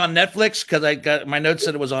this is on Netflix, because I got my notes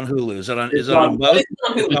said it was on Hulu. Is it on both? It's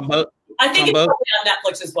on Hulu. I think it's probably on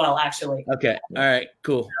Netflix as well, actually. Okay. All right.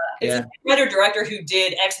 Cool. It's a writer-director who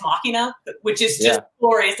did Ex Machina, which is just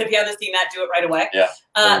glorious. If you haven't seen that, do it right away.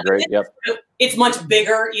 Yeah. Great. Yep. It's much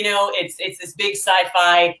bigger. It's this big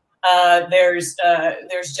sci-fi. There's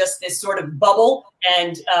just this sort of bubble,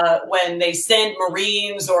 and when they send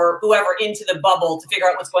Marines or whoever into the bubble to figure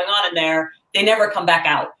out what's going on in there, they never come back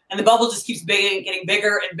out, and the bubble just keeps getting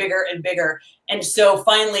bigger and bigger and bigger. And so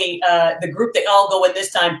finally, the group they all go in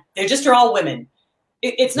this time, are all women.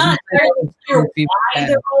 It's not clear why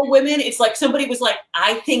they're all women. It's like somebody was like,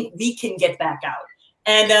 I think we can get back out.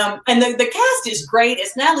 And the cast is great.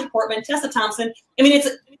 It's Natalie Portman, Tessa Thompson. I mean,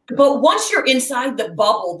 but once you're inside the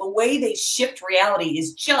bubble, the way they shift reality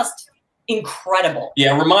is just incredible.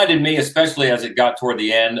 Yeah, it reminded me, especially as it got toward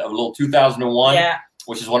the end, of a little 2001,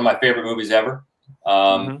 which is one of my favorite movies ever.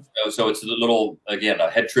 So it's a little, again, a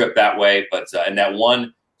head trip that way, but and that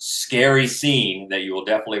one scary scene that you will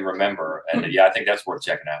definitely remember. And I think that's worth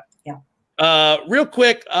checking out. Yeah. Real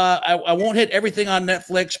quick, I won't hit everything on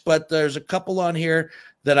Netflix, but there's a couple on here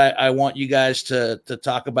that I want you guys to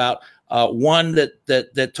talk about. One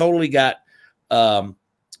that totally got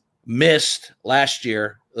missed last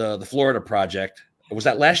year, the Florida Project. Was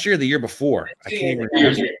that last year or the year before? I can't even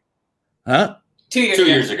remember. Huh? 2 years. 2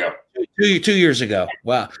 years ago. 2 years ago.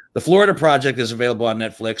 Wow. The Florida Project is available on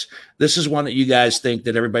Netflix. This is one that you guys think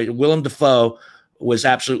that everybody, Willem Dafoe was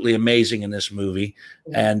absolutely amazing in this movie.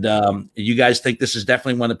 And you guys think this is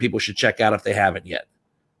definitely one that people should check out if they haven't yet.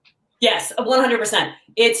 Yes, 100%.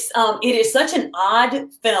 It is such an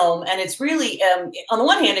odd film, and it's really, on the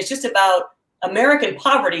one hand, it's just about American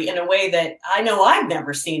poverty in a way that I know I've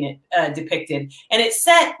never seen it depicted, and it's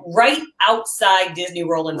set right outside Disney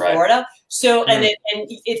World in Florida. So, and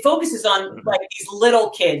it focuses on like these little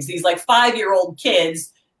kids, these like 5-year-old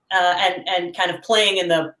kids, and kind of playing in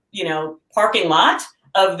the parking lot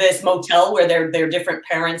of this motel where their different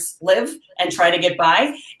parents live and try to get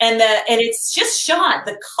by. And it's just shot,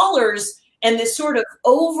 the colors and this sort of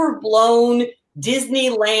overblown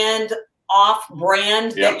Disneyland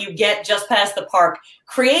off-brand that you get just past the park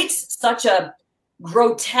creates such a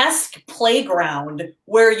grotesque playground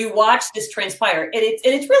where you watch this transpire. And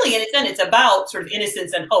it's really, in its end, it's about sort of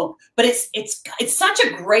innocence and hope, but it's such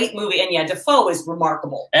a great movie. And yeah, Dafoe is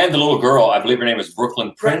remarkable. And the little girl, I believe her name is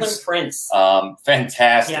Brooklyn Prince.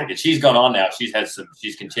 Fantastic. Yeah. And she's gone on now.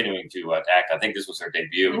 She's continuing to act. I think this was her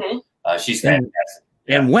debut. She's fantastic.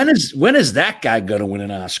 And when is that guy going to win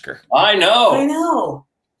an Oscar? I know. I know.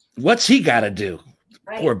 What's he got to do?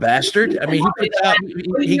 Right. Poor bastard. I mean,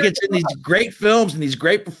 he gets in these great films and these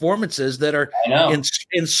great performances that are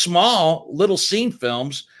in small little scene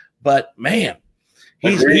films, but man,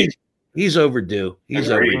 he's overdue. He's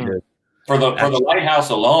overdue. For the Lighthouse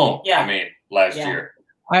alone. Yeah. I mean, last year.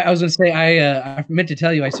 I was going to say, I meant to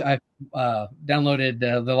tell you, I downloaded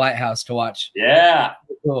The Lighthouse to watch. Yeah.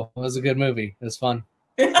 Cool. It was a good movie. It was fun.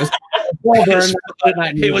 It was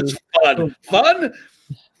fun. Fun?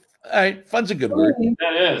 All right. Fun's a good word.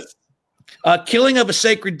 That is. Killing of a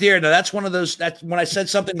Sacred Deer. Now, that's one of those. That's when I said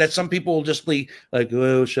something that some people will just be like,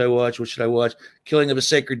 oh, what should I watch? What should I watch? Killing of a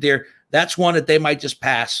Sacred Deer. That's one that they might just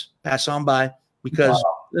pass on by because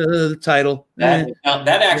the title. That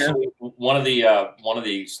actually one of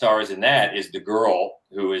the stars in that is the girl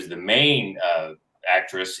who is the main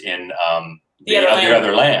actress in the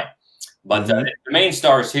Other Lamb. But the main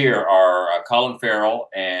stars here are Colin Farrell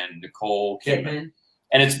and Nicole Kidman.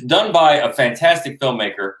 And it's done by a fantastic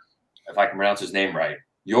filmmaker, if I can pronounce his name right,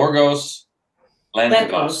 Yorgos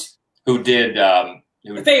Lanthimos, who did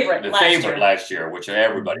The Favorite last year, which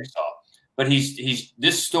everybody saw. But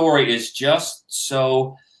this story is just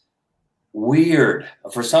so weird.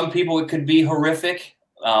 For some people, it could be horrific.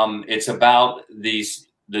 It's about the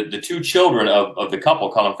two children of the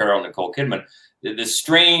couple, Colin Farrell and Nicole Kidman. This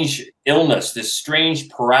strange illness, this strange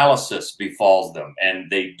paralysis befalls them, and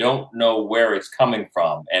they don't know where it's coming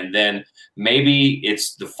from. And then maybe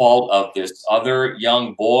it's the fault of this other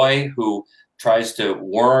young boy who tries to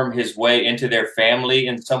worm his way into their family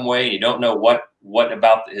in some way. You don't know what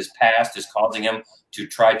about his past is causing him to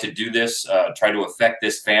try to do this, try to affect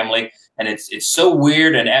this family. And it's so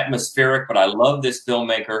weird and atmospheric, but I love this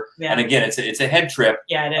filmmaker. Yeah. And again, it's a head trip.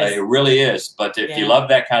 Yeah, it is. It really is. But if you love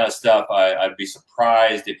that kind of stuff, I'd be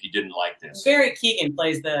surprised if you didn't like this. Barry Keoghan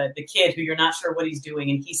plays the kid who you're not sure what he's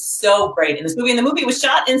doing, and he's so great in this movie. And the movie was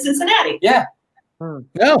shot in Cincinnati. Yeah.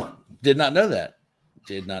 No, did not know that.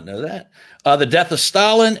 Did not know that. The Death of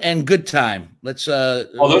Stalin and Good Time. Let's those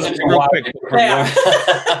are real quick.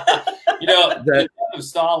 You know, The Death of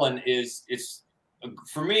Stalin is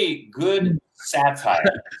for me good satire.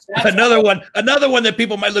 Another one that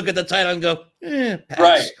people might look at the title and go,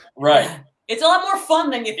 pass. Right. It's a lot more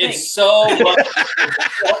fun than you think. It's so much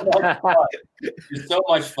fun. It's so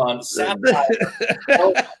much fun. Satire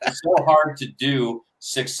is so hard to do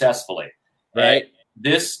successfully. Right. And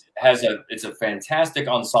this it's a fantastic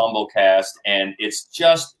ensemble cast, and it's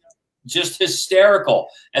just hysterical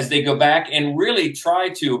as they go back and really try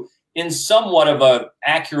to, in somewhat of a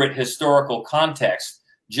accurate historical context,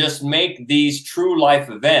 just make these true life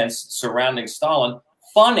events surrounding Stalin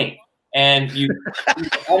funny. And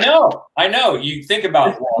I know. You think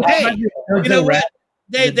about, hey, you know what?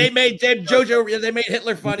 They made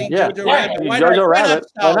Hitler funny. Yeah. Jojo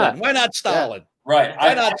Rabbit. Why not Stalin? Right.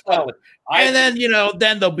 Why not Stalin? And then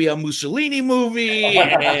then there'll be a Mussolini movie,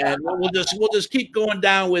 and we'll just keep going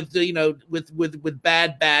down with with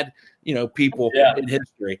bad people in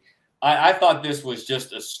history. I thought this was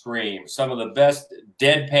just a scream. Some of the best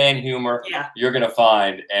deadpan humor you're going to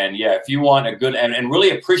find. And if you want a good and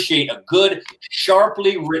really appreciate a good,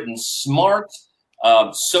 sharply written, smart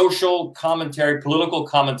social commentary, political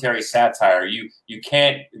commentary, satire, you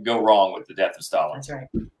can't go wrong with The Death of Stalin. That's right.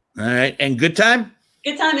 All right. And Good Time?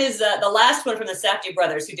 Good Time is the last one from the Safdie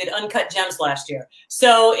brothers, who did Uncut Gems last year.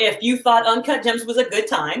 So if you thought Uncut Gems was a good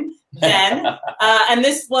time, then and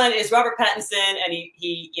this one is Robert Pattinson, and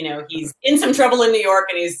he's in some trouble in New York,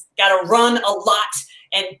 and he's got to run a lot,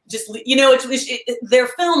 and just their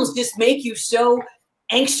films just make you so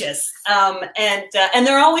anxious, and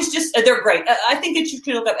they're always they're great. I think that you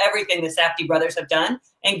can look up everything the Safdie brothers have done,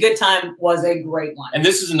 and Good Time was a great one. And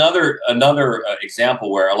this is another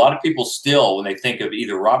example where a lot of people still, when they think of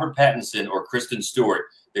either Robert Pattinson or Kristen Stewart,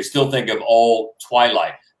 they still think of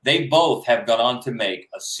Twilight. They both have gone on to make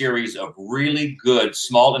a series of really good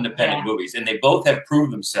small independent movies, and they both have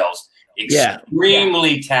proved themselves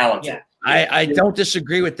extremely talented. Yeah. I don't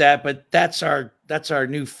disagree with that, but that's our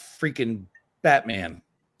new freaking Batman.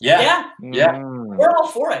 Yeah. We're all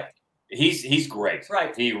for it. He's great.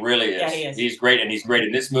 Right. He really is. Yeah, he is. He's great, and he's great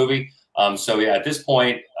in this movie. At this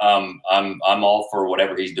point, I'm all for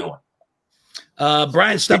whatever he's doing.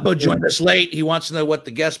 Brian Stumpo joined us late. He wants to know what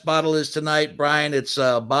the guest bottle is tonight. Brian, it's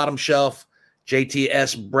Bottom Shelf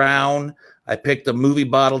JTS Brown. I picked a movie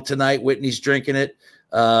bottle tonight. Whitney's drinking it.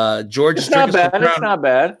 George is drinking it. It's not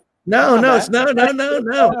bad. No, it's not bad at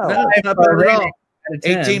all.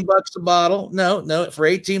 $18 a bottle. No, for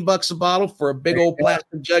 $18 a bottle for a big old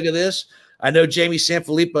plastic jug of this. I know Jamie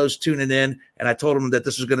Sanfilippo's tuning in, and I told him that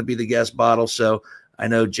this was going to be the guest bottle. So I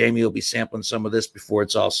know Jamie will be sampling some of this before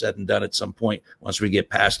it's all said and done at some point. Once we get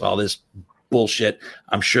past all this bullshit,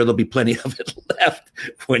 I'm sure there'll be plenty of it left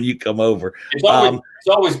when you come over. It's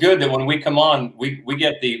always good that when we come on, we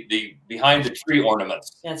get the behind the tree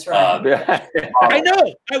ornaments. That's right. I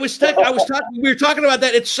know. I was talking. We were talking about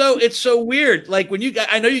that. It's so weird. Like when you guys,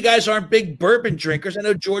 I know you guys aren't big bourbon drinkers. I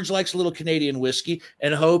know George likes a little Canadian whiskey,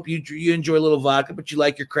 and Hope you enjoy a little vodka, but you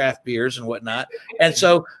like your craft beers and whatnot. And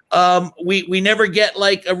so we never get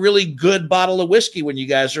like a really good bottle of whiskey when you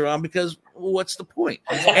guys are on, because what's the point?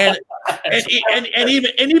 And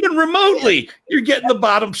even remotely, you're getting the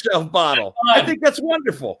bottom shelf bottle. I think that's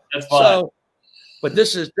wonderful. That's fine. So, but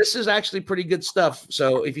this is actually pretty good stuff.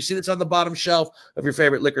 So if you see this on the bottom shelf of your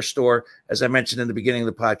favorite liquor store, as I mentioned in the beginning of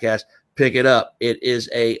the podcast, pick it up. It is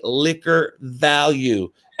a liquor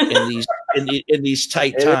value in these in these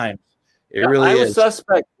tight times. It really is. I was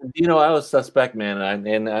suspect. I was suspect, man,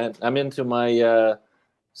 I'm into my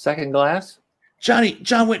second glass.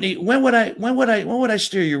 John Whitney, when would I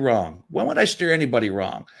steer you wrong? When would I steer anybody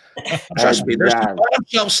wrong? Trust me, there's some bottom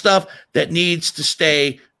shelf stuff that needs to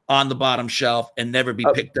stay on the bottom shelf and never be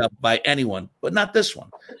picked up by anyone, but not this one.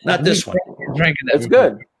 Not this one. Drinking It's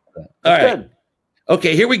good. All right. Good.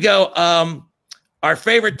 Okay, here we go. Our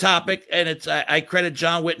favorite topic, and it's I credit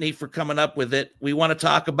John Whitney for coming up with it. We want to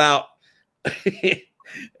talk about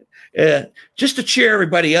just to cheer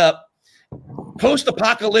everybody up.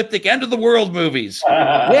 Post-apocalyptic end of the world movies.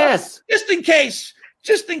 Yes. Just in case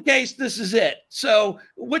this is it. So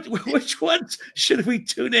which ones should we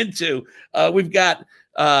tune into? We've got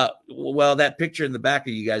that picture in the back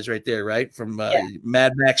of you guys right there, right? From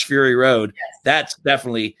Mad Max Fury Road. Yes. That's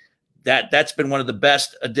definitely that's been one of the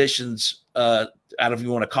best additions. I don't know if you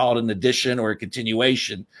want to call it an addition or a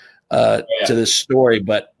continuation to this story,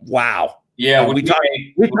 but wow. Yeah, we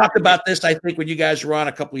talked about this, I think, when you guys were on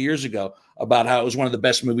a couple of years ago, about how it was one of the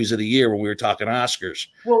best movies of the year when we were talking Oscars.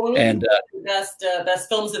 Well, when we were best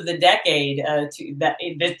films of the decade,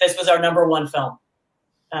 this was our number one film.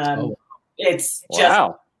 It's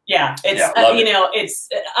just it's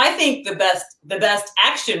I think the best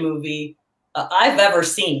action movie I've ever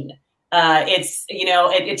seen.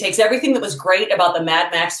 It takes everything that was great about the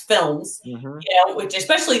Mad Max films, which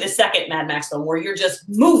especially the second Mad Max film, where you're just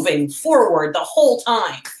moving forward the whole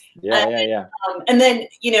time. And then,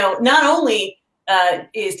 not only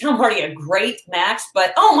is Tom Hardy a great Max,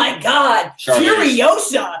 but oh my God,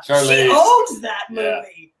 Furiosa, she owns that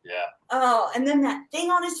movie. Yeah. Oh, and then that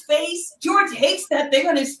thing on his face. George hates that thing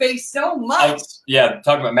on his face so much.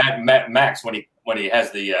 Talking about Mad Max when he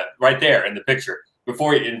has the right there in the picture.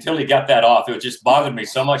 Until he got that off, it just bothered me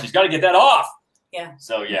so much. He's got to get that off. Yeah.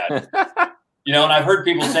 So and I've heard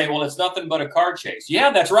people say, "Well, it's nothing but a car chase." Yeah,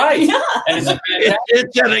 that's right. Yeah. And it's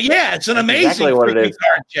it's an amazing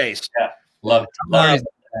car chase. Yeah, love it.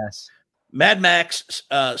 Mad Max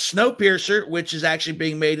Snowpiercer, which is actually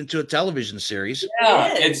being made into a television series.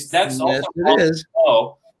 Yeah, that's also it is.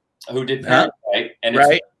 Who did Parasite, and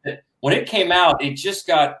when it came out, it just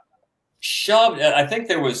got shoved. I think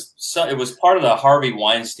it was part of the Harvey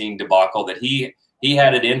Weinstein debacle that he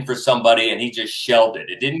had it in for somebody and he just shelved it.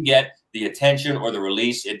 It didn't get the attention or the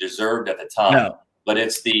release it deserved at the time. No. But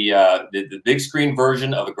it's the big screen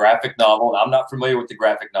version of a graphic novel. I'm not familiar with the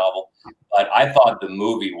graphic novel, but I thought the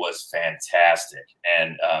movie was fantastic,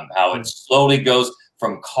 and how it slowly goes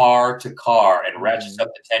from car to car and ratchets up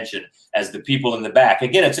the tension as the people in the back.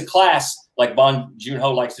 Again, it's a class like Bong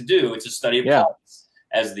Joon-ho likes to do. It's a study of class.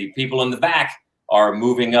 As the people in the back are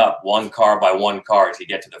moving up one car by one car to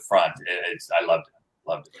get to the front. I loved it.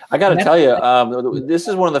 I got to tell you, this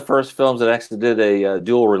is one of the first films that actually did a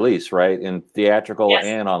dual release, right, in theatrical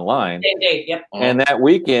and online. Same date, yep. And that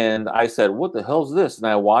weekend, I said, "What the hell's this?" And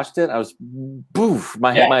I watched it. I was, boof!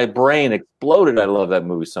 My brain exploded. I love that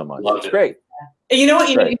movie so much. It's great. You know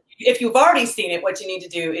what? If you've already seen it, what you need to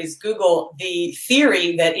do is Google the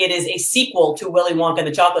theory that it is a sequel to Willy Wonka and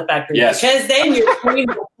the Chocolate Factory. Yes. Because then your brain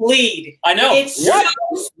will bleed. I know. It's so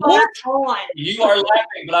spot on. You are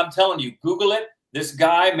laughing, but I'm telling you, Google it. This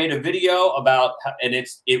guy made a video about, and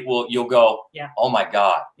you'll go, oh my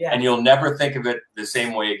God. Yeah. And you'll never think of it the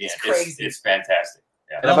same way again. It's crazy. It's fantastic.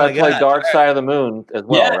 Yeah. And if I play Dark Side of the Moon as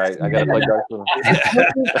well, right? I got to play Dark Side of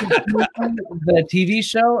the Moon. The TV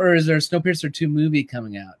show, or is there a Snowpiercer 2 movie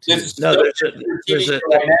coming out? There's a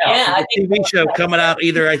TV show coming out.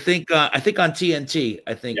 Either I think on TNT.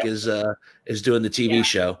 I think is doing the TV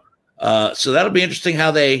show. So that'll be interesting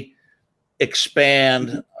how they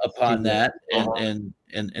expand upon that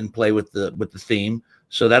and play with the theme.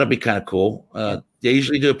 So that'll be kind of cool. They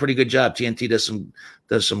usually do a pretty good job. TNT does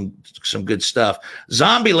some good stuff.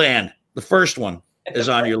 Zombieland, the first one. is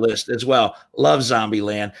on your list as well. Love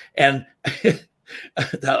Zombieland. And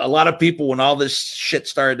a lot of people, when all this shit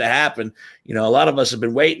started to happen, a lot of us have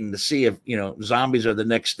been waiting to see if, zombies are the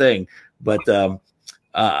next thing. But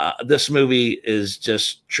this movie is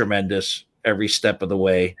just tremendous every step of the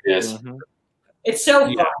way. Yes. Mm-hmm. It's so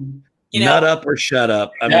fun. Nut up or shut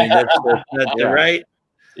up. I mean, that's right.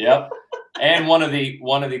 Yep. And one of the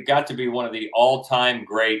got to be one of the all-time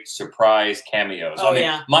great surprise cameos. Oh,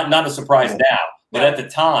 yeah. Not a surprise now, but at the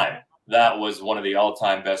time, that was one of the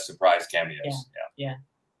all-time best surprise cameos. Yeah.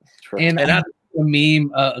 And a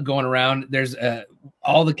meme going around. There's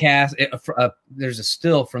all the cast. There's a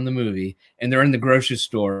still from the movie, and they're in the grocery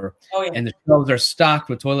store, and the shelves are stocked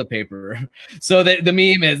with toilet paper. So the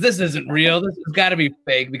meme is, this isn't real. This has got to be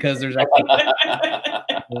fake, because there's actually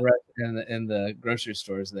in the grocery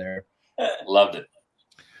stores there. Loved it.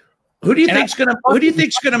 Who do you think's gonna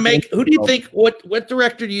make? Who do you think? What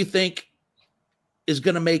director do you think is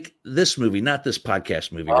going to make this movie, not this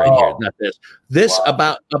podcast movie right here, not this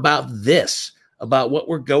about what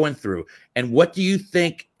we're going through? And what do you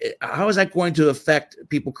think, how is that going to affect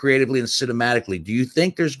people creatively and cinematically? Do you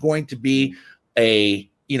think there's going to be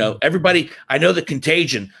everybody, I know that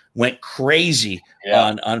Contagion went crazy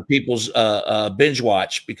on people's binge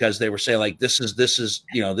watch, because they were saying, like, this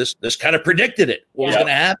kind of predicted it, what was going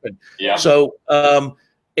to happen. Yeah. So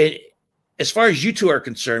as far as you two are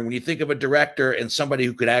concerned, when you think of a director and somebody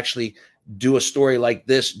who could actually do a story like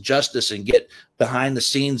this justice and get behind the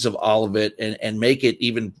scenes of all of it and make it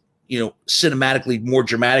even, cinematically more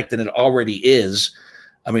dramatic than it already is,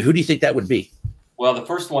 I mean, who do you think that would be? Well, the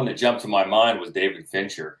first one that jumped to my mind was David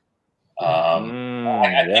Fincher. I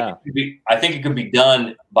think it could be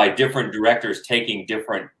done by different directors taking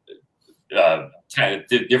different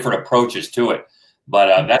approaches to it.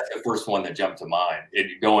 But that's the first one that jumped to mind.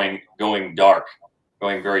 It going dark,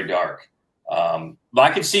 going very dark. But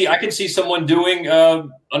I could see someone doing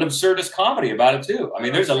an absurdist comedy about it too. I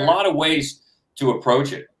mean, there's a lot of ways to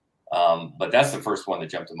approach it. But that's the first one that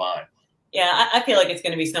jumped to mind. Yeah, I feel like it's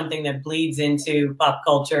going to be something that bleeds into pop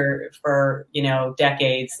culture for,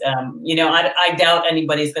 decades. I doubt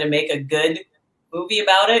anybody's going to make a good movie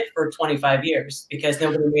about it for 25 years, because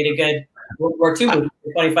nobody made a good World War II movie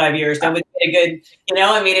for 25 years. Nobody made a good,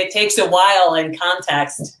 it takes a while in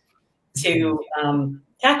context to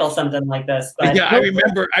tackle something like this. But yeah,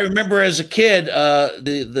 I remember as a kid, I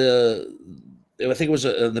think it was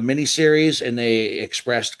the miniseries, and they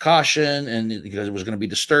expressed caution, and because it was going to be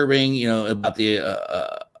disturbing, about the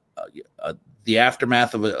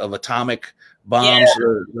aftermath of atomic bombs.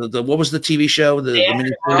 Yeah. What was the TV show? The day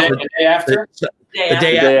after. The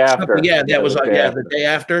day after. Yeah, that was the day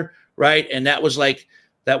after, right? And that was like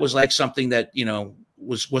something that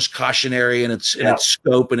was cautionary in its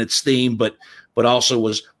scope and its theme, but also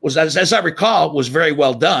was as I recall, was very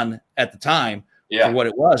well done at the time for what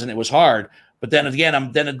it was, and it was hard. But then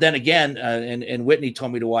again, and Whitney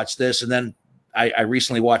told me to watch this, and then I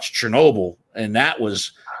recently watched Chernobyl, and that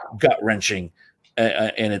was gut wrenching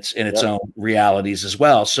in its own realities as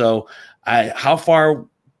well. So, how far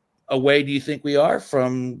away do you think we are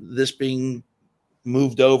from this being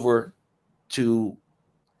moved over to?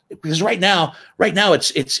 Because right now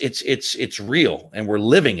it's real, and we're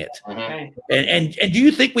living it. Mm-hmm. And do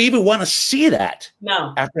you think we even want to see that?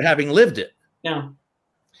 No. After having lived it? No.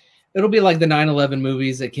 It'll be like the 9/11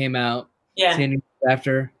 movies that came out. Yeah.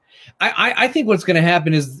 After. I think what's going to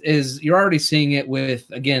happen is you're already seeing it with,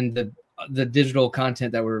 again, the digital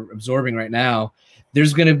content that we're absorbing right now.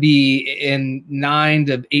 There's going to be, in 9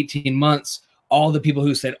 to 18 months, all the people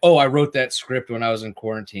who said, "Oh, I wrote that script when I was in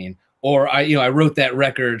quarantine," or I wrote that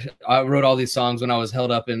record. I wrote all these songs when I was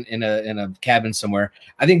held up in a cabin somewhere.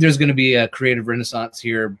 I think there's going to be a creative renaissance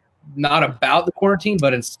here, not about the quarantine,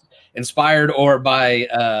 but it's inspired or by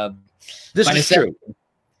this is true.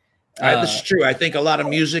 This is true. I think a lot of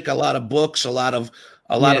music, a lot of books, a lot of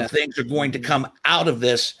things are going to come out of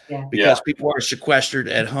this because people are sequestered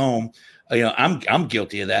at home. I'm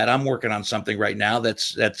guilty of that. I'm working on something right now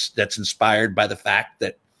that's inspired by the fact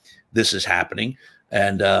that this is happening,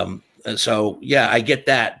 and so I get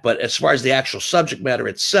that. But as far as the actual subject matter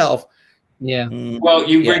itself. Yeah. Well,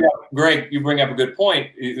 you bring up, Greg, you bring up a good point.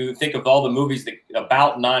 You think of all the movies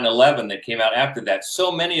about 9/11 that came out after that.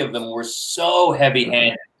 So many of them were so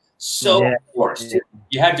heavy-handed, so forced.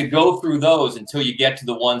 You had to go through those until you get to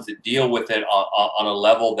the ones that deal with it on a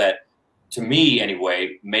level that, to me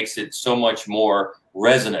anyway, makes it so much more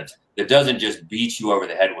resonant. That doesn't just beat you over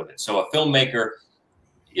the head with it. So a filmmaker,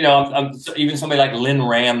 even somebody like Lynn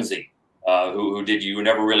Ramsey, who did You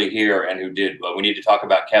Never Really Hear, and who did We Need to Talk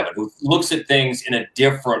About Kevin, who looks at things in a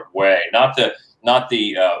different way, not the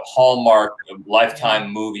Hallmark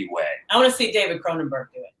Lifetime movie way. I want to see David Cronenberg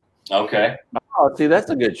do it. Okay. Oh, see, that's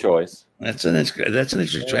a good choice. That's an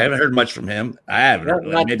interesting. I haven't heard much from him. I haven't.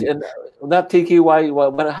 Not Tiki.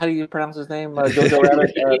 How do you pronounce his name? Jojo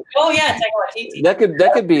Rabbit. Oh yeah, Taika Waititi.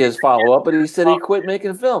 That could be his follow up, but he said he quit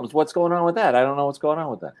making films. What's going on with that? I don't know what's going on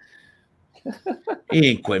with that. He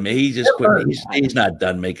ain't quit. He just quit. He's not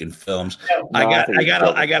done making films. I got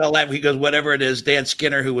to laugh. He goes, whatever it is. Dan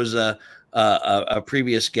Skinner, who was a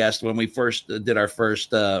previous guest when we first did our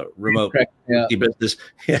first remote business.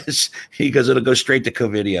 Yes, he goes, it'll go straight to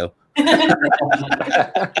co-video.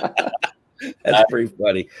 That's pretty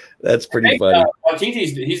funny. That's pretty funny.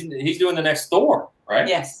 He's doing the next Thor, right?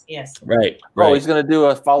 Yes. Right. Oh, he's going to do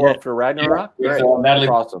a follow up for Ragnarok. Yeah. Right. That's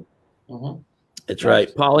awesome. Mm-hmm. That's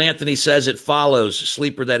right. Paul Anthony says it follows.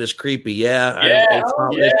 Sleeper that is creepy. Yeah.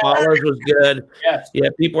 It follows was good. Yes. Yeah.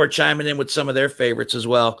 People are chiming in with some of their favorites as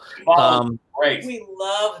well. Great. We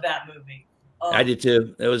love that movie. Oh. I did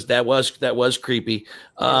too. That was creepy.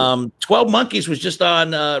 12 Monkeys was just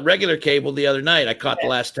on regular cable the other night. I caught the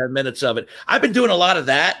last 10 minutes of it. I've been doing a lot of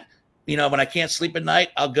that. You know, when I can't sleep at night,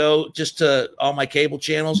 I'll go just to all my cable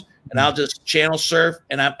channels and I'll just channel surf.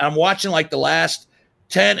 And I'm watching like the last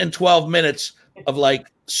 10 and 12 minutes of like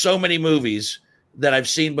so many movies that I've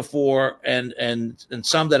seen before and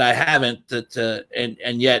some that I haven't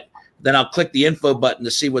and yet then I'll click the info button to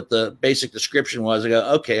see what the basic description was. I go,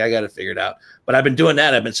 okay, I got to figure it out. But I've been doing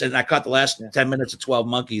that. I've been saying I caught the last 10 minutes of 12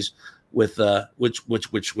 Monkeys with which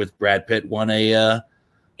with Brad Pitt won a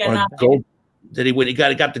gold. Did he win? He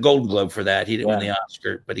got the Golden Globe for that. He didn't win the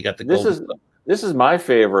Oscar, but he got the Golden Globe. This is my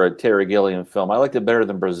favorite Terry Gilliam film. I liked it better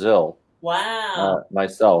than Brazil. Wow.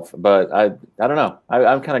 Myself, but I don't know.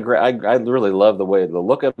 I'm kind of great. I really love the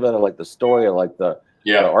look of it. I like the story. I like the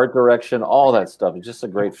art direction, all that stuff. It's just a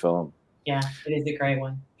great film. Yeah, it is a great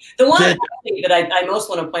one. The one that I most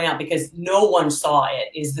want to point out because no one saw it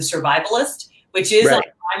is The Survivalist, which is on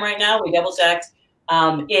Prime right now. We double checked.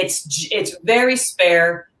 It's very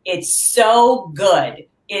spare. It's so good.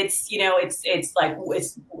 It's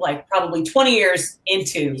like probably 20 years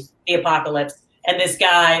into the apocalypse, and this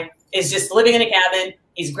guy is just living in a cabin.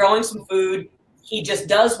 He's growing some food. He just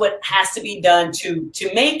does what has to be done to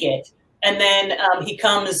make it. And then he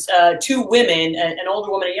comes, two women, an older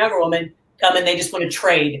woman and a younger woman, come and they just want to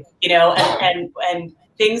trade, and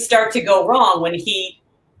things start to go wrong when he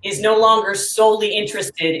is no longer solely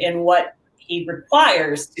interested in what he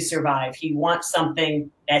requires to survive. He wants something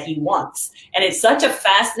that he wants. And it's such a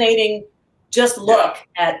fascinating just look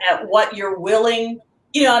at what you're willing,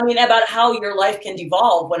 about how your life can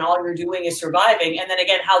devolve when all you're doing is surviving. And then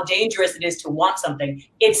again, how dangerous it is to want something.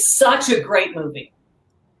 It's such a great movie.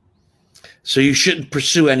 So you shouldn't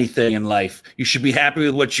pursue anything in life. You should be happy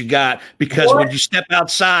with what you got because when you step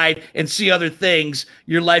outside and see other things,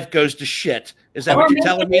 your life goes to shit. Is that what you're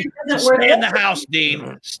telling me? Stay in the house,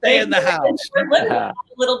 Dean. Stay in the house. A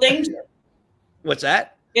little danger. What's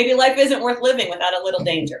that? Maybe life isn't worth living without a little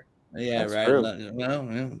danger. Yeah, that's right. True. Well,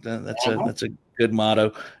 that's a good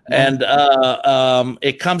motto. And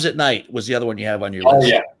It Comes at Night was the other one you have on your list. Oh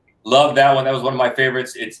yeah, love that one. That was one of my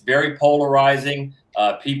favorites. It's very polarizing.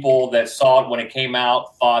 People that saw it when it came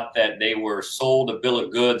out thought that they were sold a bill of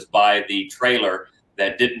goods by the trailer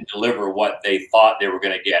that didn't deliver what they thought they were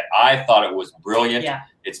going to get. I thought it was brilliant. Yeah.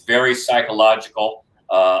 It's very psychological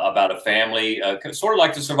about a family, sort of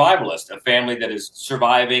like The Survivalist, a family that is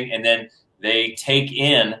surviving, and then they take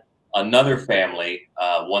in another family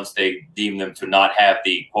once they deem them to not have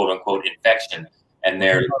the quote-unquote infection, and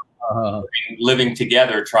they're living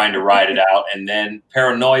together trying to ride it out, and then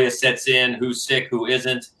paranoia sets in, who's sick, who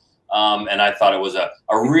isn't. And I thought it was a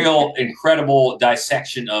real incredible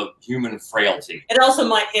dissection of human frailty. It also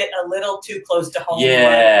might hit a little too close to home.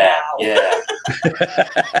 Yeah, right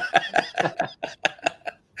now.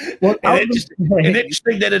 Well,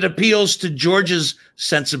 interesting that it appeals to George's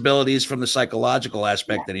sensibilities from the psychological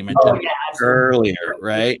aspect that he mentioned earlier,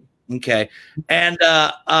 right? Okay. And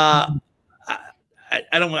I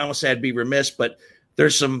don't want to say I'd be remiss, but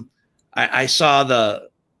there's some. I saw the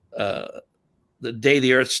Day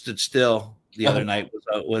the Earth Stood Still the other night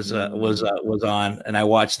was on, and I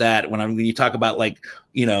watched that. When you talk about I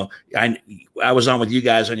was on with you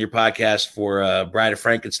guys on your podcast for Bride of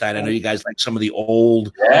Frankenstein. I know you guys like some of the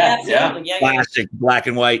old classic black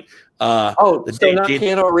and white.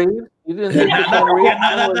 Keanu Reeves? You didn't think Keanu Reeves?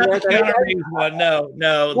 Not Keanu Reeves one. No.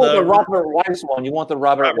 The Robert Weiss one. You want the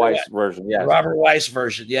Robert Weiss version? Yes. Robert Weiss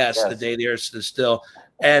version. Yes. The Day the Earth Stood Still.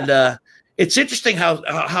 And it's interesting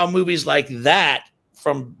how movies like that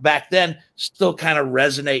from back then still kind of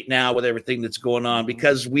resonate now with everything that's going on,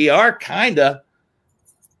 because we are kind of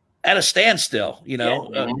at a standstill,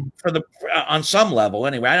 on some level.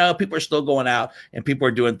 Anyway, I know people are still going out and people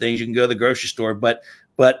are doing things. You can go to the grocery store, but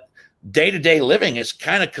day-to-day living has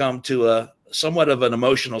kind of come to a somewhat of an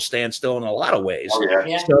emotional standstill in a lot of ways. Oh,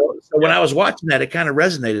 yeah. So when I was watching that, it kind of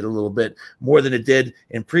resonated a little bit more than it did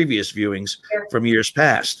in previous viewings from years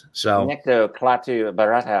past. So Necto Clatu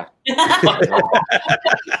Barata.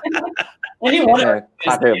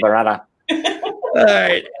 Clatu Barata. All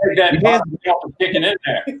right. Kicking in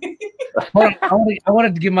there. I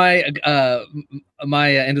wanted to give my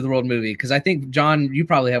my end of the world movie because I think, John, you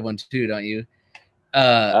probably have one too, don't you?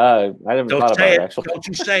 I haven't thought about it, actually. Don't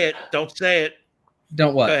you say it. Don't say it.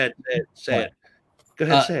 Don't what? Go ahead. Say it. Go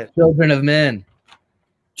ahead. Say it. Children of Men.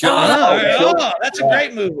 That's a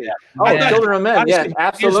great movie. Children of Men. Yes,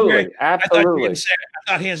 absolutely. Absolutely. I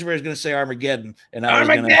thought Hansberry was going to say Armageddon. And I was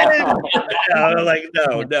going to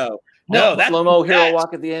No, that's slow-mo hero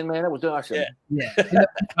walk at the end, man. That was awesome. Yeah.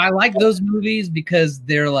 I like those movies because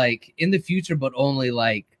they're like in the future, but only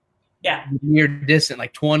like near distant,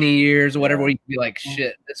 like 20 years or whatever, where you can be like,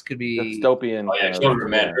 shit, this could be dystopian. Oh, yeah, Children of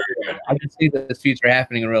Men. Very good. I can see this future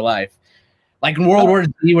happening in real life. Like in World War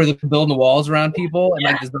Z, where they're building the walls around people and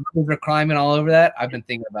like the zombies are climbing all over that. I've been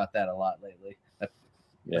thinking about that a lot lately.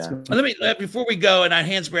 Let me before we go, and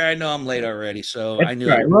Hansberry, I know I'm late already, so I knew.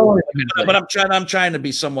 Right. But I'm trying to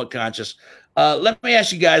be somewhat conscious. Let me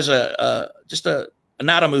ask you guys just a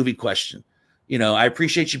not a movie question. I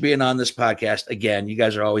appreciate you being on this podcast again. You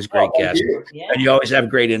guys are always great guests, and you always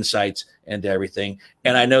have great insights into everything.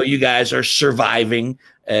 And I know you guys are surviving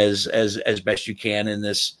as best you can in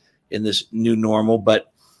this new normal.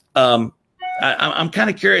 But I'm kind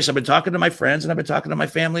of curious. I've been talking to my friends and I've been talking to my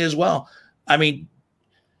family as well. I mean,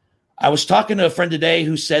 I was talking to a friend today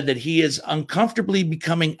who said that he is uncomfortably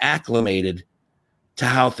becoming acclimated to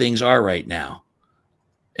how things are right now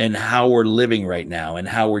and how we're living right now and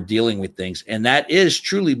how we're dealing with things. And that is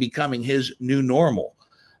truly becoming his new normal.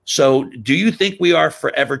 So do you think we are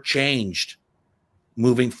forever changed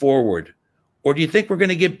moving forward? Or do you think we're going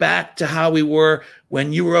to get back to how we were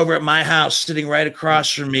when you were over at my house, sitting right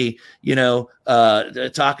across from me,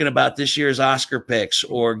 talking about this year's Oscar picks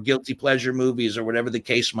or guilty pleasure movies or whatever the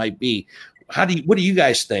case might be? What do you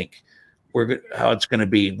guys think how it's going to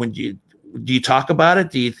be? Do you talk about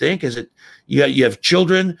it? Do you think, is it, you have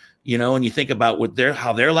children, and you think about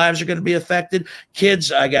how their lives are going to be affected?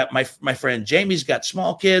 Kids, I got my friend Jamie's got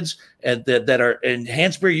small kids that are in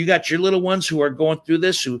Hansberry. You got your little ones who are going through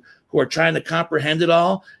this, who are trying to comprehend it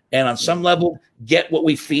all, and on some level get what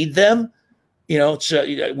we feed them.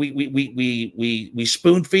 So we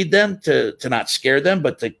spoon feed them to not scare them,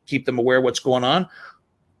 but to keep them aware of what's going on.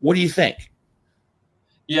 What do you think?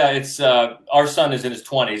 Yeah, it's our son is in his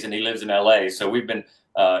 20s and he lives in LA, so we've been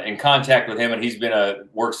in contact with him, and he's been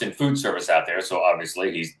works in food service out there. So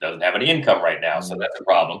obviously he doesn't have any income right now, so that's a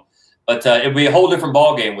problem. But it'd be a whole different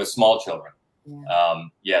ballgame with small children.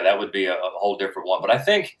 That would be a whole different one. But I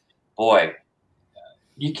think, boy,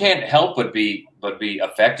 you can't help but be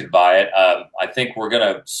affected by it. I think we're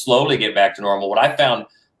going to slowly get back to normal. What I found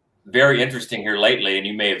very interesting here lately, and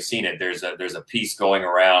you may have seen it, there's a piece going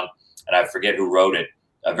around, and I forget who wrote it,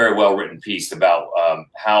 a very well written piece about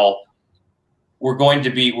how we're going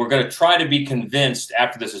to try to be convinced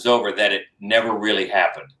after this is over that it never really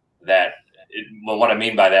happened. What I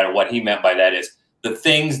mean by that, or what he meant by that, is the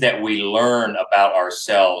things that we learn about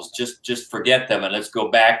ourselves, just forget them, and let's go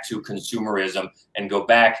back to consumerism and go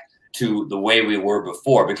back to the way we were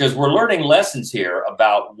before, because we're learning lessons here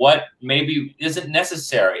about what maybe isn't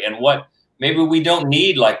necessary and what maybe we don't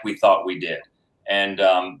need like we thought we did. And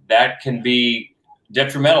that can be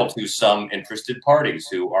detrimental to some interested parties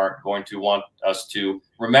who aren't going to want us to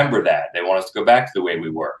remember that. They want us to go back to the way we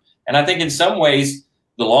were. And I think in some ways,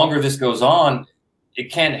 the longer this goes on, it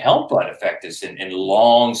can't help but affect us in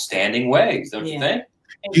long-standing ways, don't you think?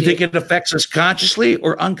 Do you think it affects us consciously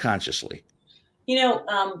or unconsciously?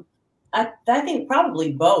 I think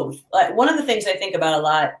probably both. Like, one of the things I think about a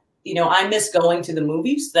lot, I miss going to the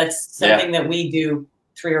movies. That's something that we do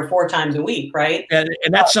 3 or 4 times a week, right? And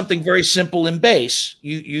that's something very simple and base.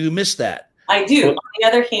 You miss that. I do. On the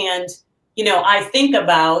other hand, I think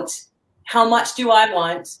about how much do I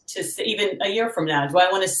want to, even a year from now, do I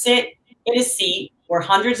want to sit in a seat where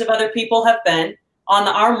hundreds of other people have been, on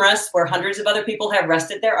the armrests where hundreds of other people have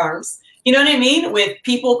rested their arms? You know what I mean? With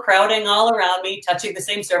people crowding all around me, touching the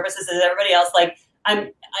same surfaces as everybody else. Like I've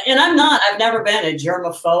never been a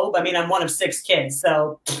germaphobe. I mean, I'm one of 6 kids.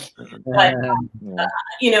 So, but,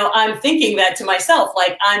 I'm thinking that to myself,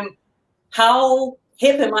 like, how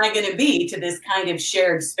hip am I going to be to this kind of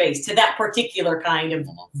shared space, to that particular kind of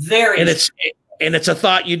very. And it's a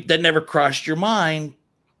thought that never crossed your mind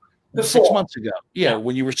Before. 6 months ago. Yeah,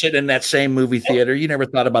 when you were sitting in that same movie theater, you never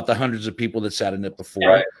thought about the hundreds of people that sat in it before.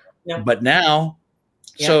 Right. Yeah. But now,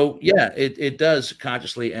 Yeah. so yeah, it does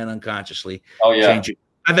consciously and unconsciously change it.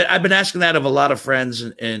 I've been asking that of a lot of friends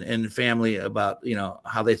and family about, you know,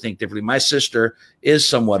 how they think differently. My sister is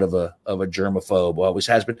somewhat of a germaphobe, always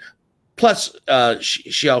has been. Plus,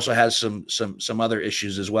 she also has some other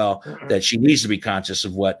issues as well that she needs to be conscious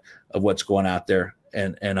of what's going out there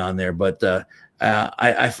and on there. But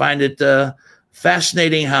I find it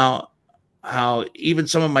fascinating how even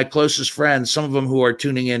some of my closest friends, some of them who are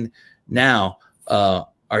tuning in now,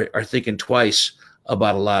 are thinking twice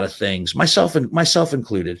about a lot of things, myself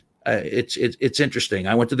included. It's interesting.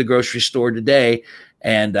 I went to the grocery store today,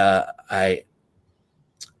 and I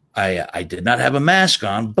did not have a mask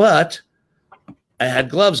on, but I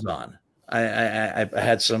had gloves on. I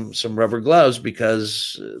had some rubber gloves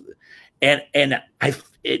because, and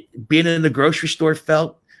being in the grocery store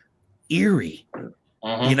felt eerie.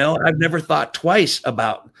 Mm-hmm. You know, I've never thought twice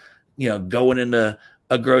about, you know, going into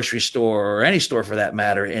a grocery store or any store for that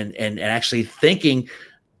matter, and actually thinking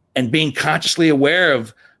and being consciously aware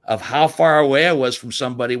of how far away I was from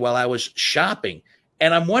somebody while I was shopping.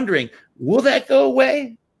 And I'm wondering, will that go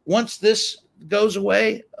away once this goes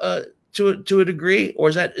away to a degree, or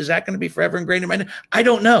is that going to be forever ingrained in my mind? I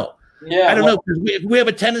don't know. Yeah, I don't know, because we have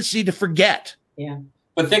a tendency to forget. Yeah.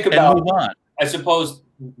 But think about, move on. I suppose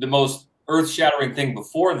the most earth-shattering thing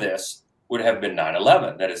before this would have been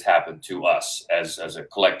 9/11 that has happened to us as a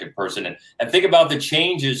collective person. And think about the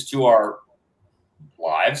changes to our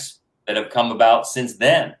lives that have come about since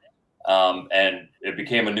then. And it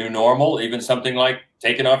became a new normal, even something like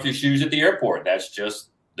taking off your shoes at the airport. That's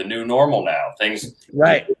just the new normal now. Things.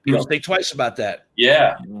 Right. People think twice about that.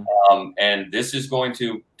 Yeah. And this is going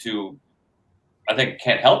to, I think,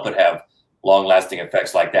 can't help but have long-lasting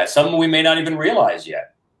effects like that. Some we may not even realize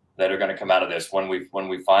yet that are going to come out of this when we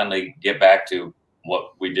finally get back to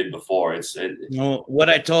what we did before. Well, what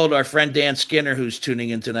I told our friend Dan Skinner, who's tuning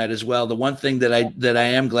in tonight as well, the one thing that I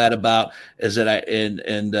am glad about is that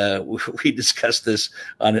we discussed this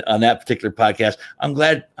on that particular podcast. I'm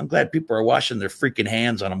glad people are washing their freaking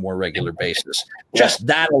hands on a more regular basis. Just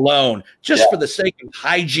that alone, for the sake of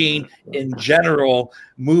hygiene in general,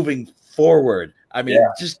 moving forward. I mean,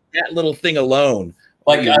 just that little thing alone.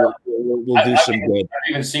 Like will do some good. I've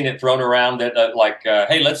even seen it thrown around that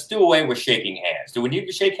hey, let's do away with shaking hands. Do we need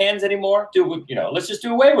to shake hands anymore? Let's just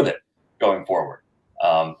do away with it going forward.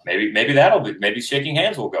 Maybe shaking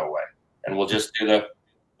hands will go away, and we'll just do the.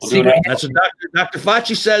 That's what Dr.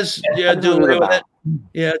 Fauci says. Yeah, do away with it.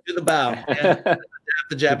 Yeah, do the bow. Yeah.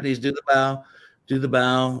 The Japanese do the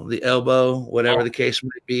bow, the elbow, whatever the case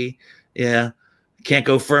might be. Yeah. Can't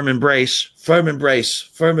go firm embrace. So,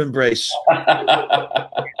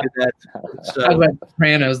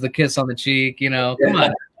 Sopranos, the kiss on the cheek, come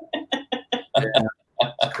on. It's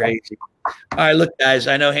crazy. All right, look, guys,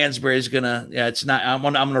 I know Hansberry's gonna. Yeah, it's not. I'm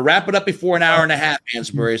gonna wrap it up before an hour and a half,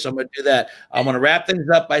 Hansberry. So I'm gonna do that. I'm gonna wrap things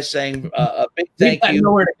up by saying a big thank you.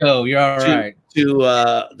 Nowhere to go. You're all right. To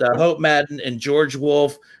the Hope Madden and George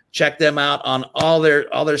Wolf. Check them out on all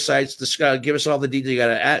their sites. Give us all the details. You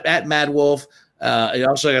got it at Mad Wolf. You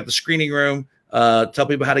also got the screening room. Tell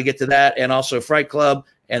people how to get to that, and also Fright Club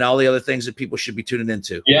and all the other things that people should be tuning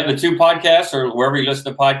into. Yeah, the two podcasts or wherever you listen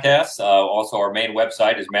to podcasts. Also, our main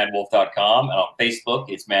website is madwolf.com. And on Facebook,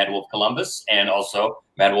 it's Mad Wolf Columbus, and also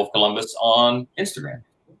Mad Wolf Columbus on Instagram.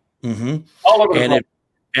 Mm-hmm. All over the place.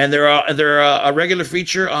 And they're a regular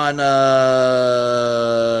feature on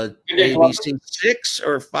ABC 6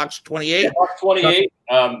 or Fox 28. Yeah, Fox 28.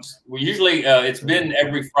 We usually it's been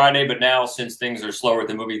every Friday, but now since things are slower at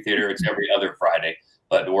the movie theater, it's every other Friday.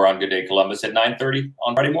 But we're on Good Day Columbus at 9:30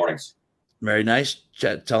 on Friday mornings. Very nice.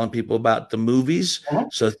 Telling people about the movies. Uh-huh.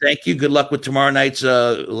 So thank you. Good luck with tomorrow night's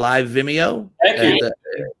live Vimeo. Thank you.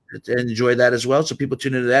 And enjoy that as well. So people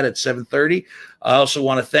tune into that at 7:30. I also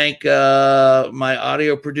want to thank my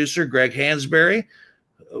audio producer, Greg Hansberry.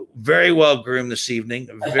 Very well groomed this evening.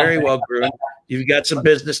 Very well groomed. You've got some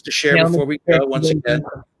business to share before we go once again.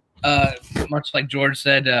 Much like George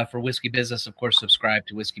said, for Whiskey Business, of course, subscribe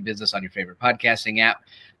to Whiskey Business on your favorite podcasting app,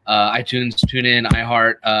 iTunes, TuneIn,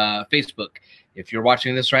 iHeart, Facebook. If you're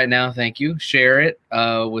watching this right now, thank you. Share it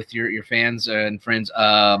with your fans and friends.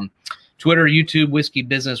 Twitter, YouTube, Whiskey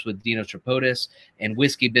Business with Dino Tripodis, and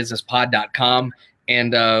whiskeybusinesspod.com.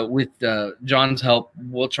 And with John's help,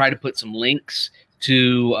 we'll try to put some links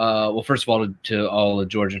to, first of all, to all of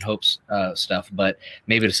George and Hope's stuff, but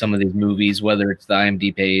maybe to some of these movies, whether it's the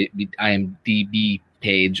IMDb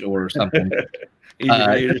page or something.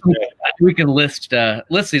 We can list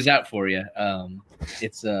these out for you.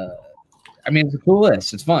 It's I mean, it's a cool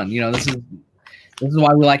list. It's fun. This is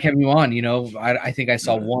why we like having you on. I think I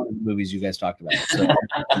saw one of the movies you guys talked about. So.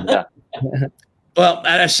 Yeah. Well,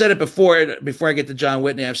 and I said it before I get to John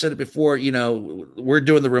Whitney. I've said it before. We're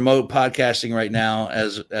doing the remote podcasting right now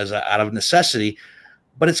as out of necessity,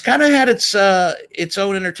 but it's kind of had its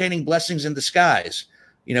own entertaining blessings in disguise.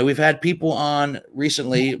 We've had people on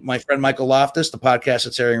recently. My friend Michael Loftus, the podcast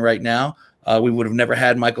that's airing right now. We would have never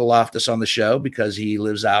had Michael Loftus on the show because he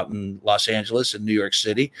lives out in Los Angeles and New York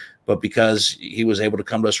City, but because he was able to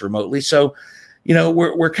come to us remotely. So,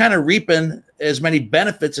 we're kind of reaping as many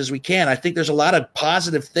benefits as we can. I think there's a lot of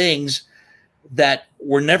positive things that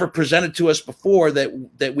were never presented to us before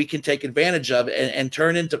that we can take advantage of and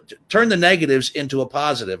turn the negatives into a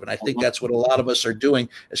positive. And I think that's what a lot of us are doing,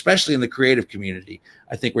 especially in the creative community.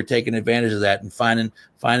 I think we're taking advantage of that and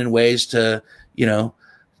finding ways to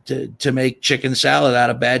make chicken salad out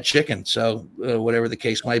of bad chicken. So whatever the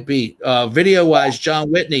case might be. Video wise,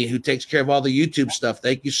 John Whitney, who takes care of all the YouTube stuff.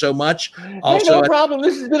 Thank you so much. Also, no problem.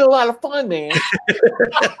 This has been a lot of fun, man.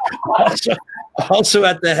 also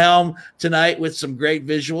at the helm tonight with some great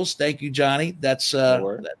visuals. Thank you, Johnny. That's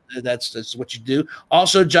what you do.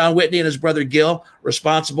 Also, John Whitney and his brother Gil,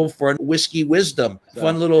 responsible for Whiskey Wisdom.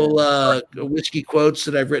 Fun little whiskey quotes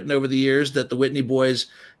that I've written over the years that the Whitney boys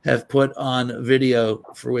have put on video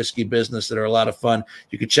for Whiskey Business that are a lot of fun.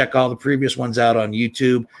 You can check all the previous ones out on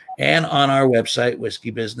YouTube and on our website,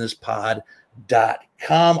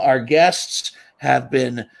 whiskeybusinesspod.com. Our guests have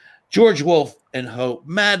been George Wolf and Hope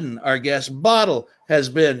Madden. Our guest bottle has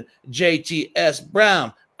been JTS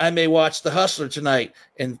Brown. I may watch The Hustler tonight.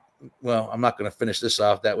 And, well, I'm not going to finish this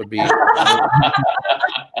off. That would be... You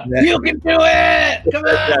can do it! Come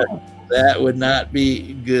on! That would not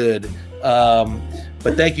be good.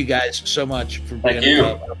 But thank you guys so much for being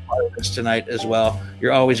a part of this tonight as well.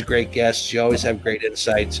 You're always great guests. You always have great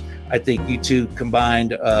insights. I think you two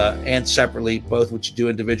combined and separately, both what you do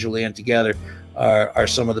individually and together, are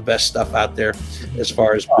some of the best stuff out there as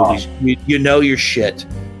far as movies. You know your shit,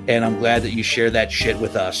 and I'm glad that you share that shit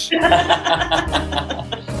with us.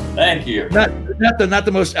 Thank you. Not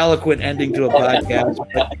the most eloquent ending to a podcast,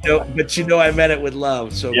 but I meant it with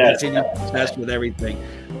love. So continue success with everything.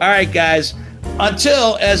 All right, guys.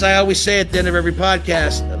 Until, as I always say at the end of every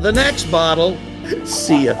podcast, the next bottle.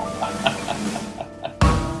 See ya.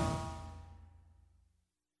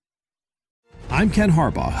 I'm Ken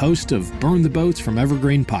Harbaugh, host of Burn the Boats from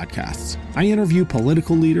Evergreen Podcasts. I interview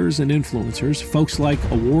political leaders and influencers, folks like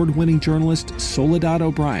award-winning journalist Soledad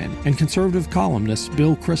O'Brien and conservative columnist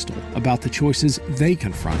Bill Kristol about the choices they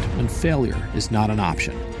confront when failure is not an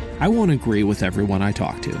option. I won't agree with everyone I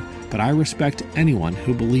talk to, but I respect anyone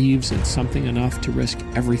who believes in something enough to risk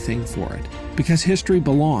everything for it. Because history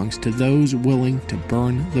belongs to those willing to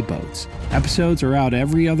burn the boats. Episodes are out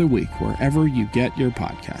every other week wherever you get your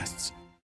podcasts.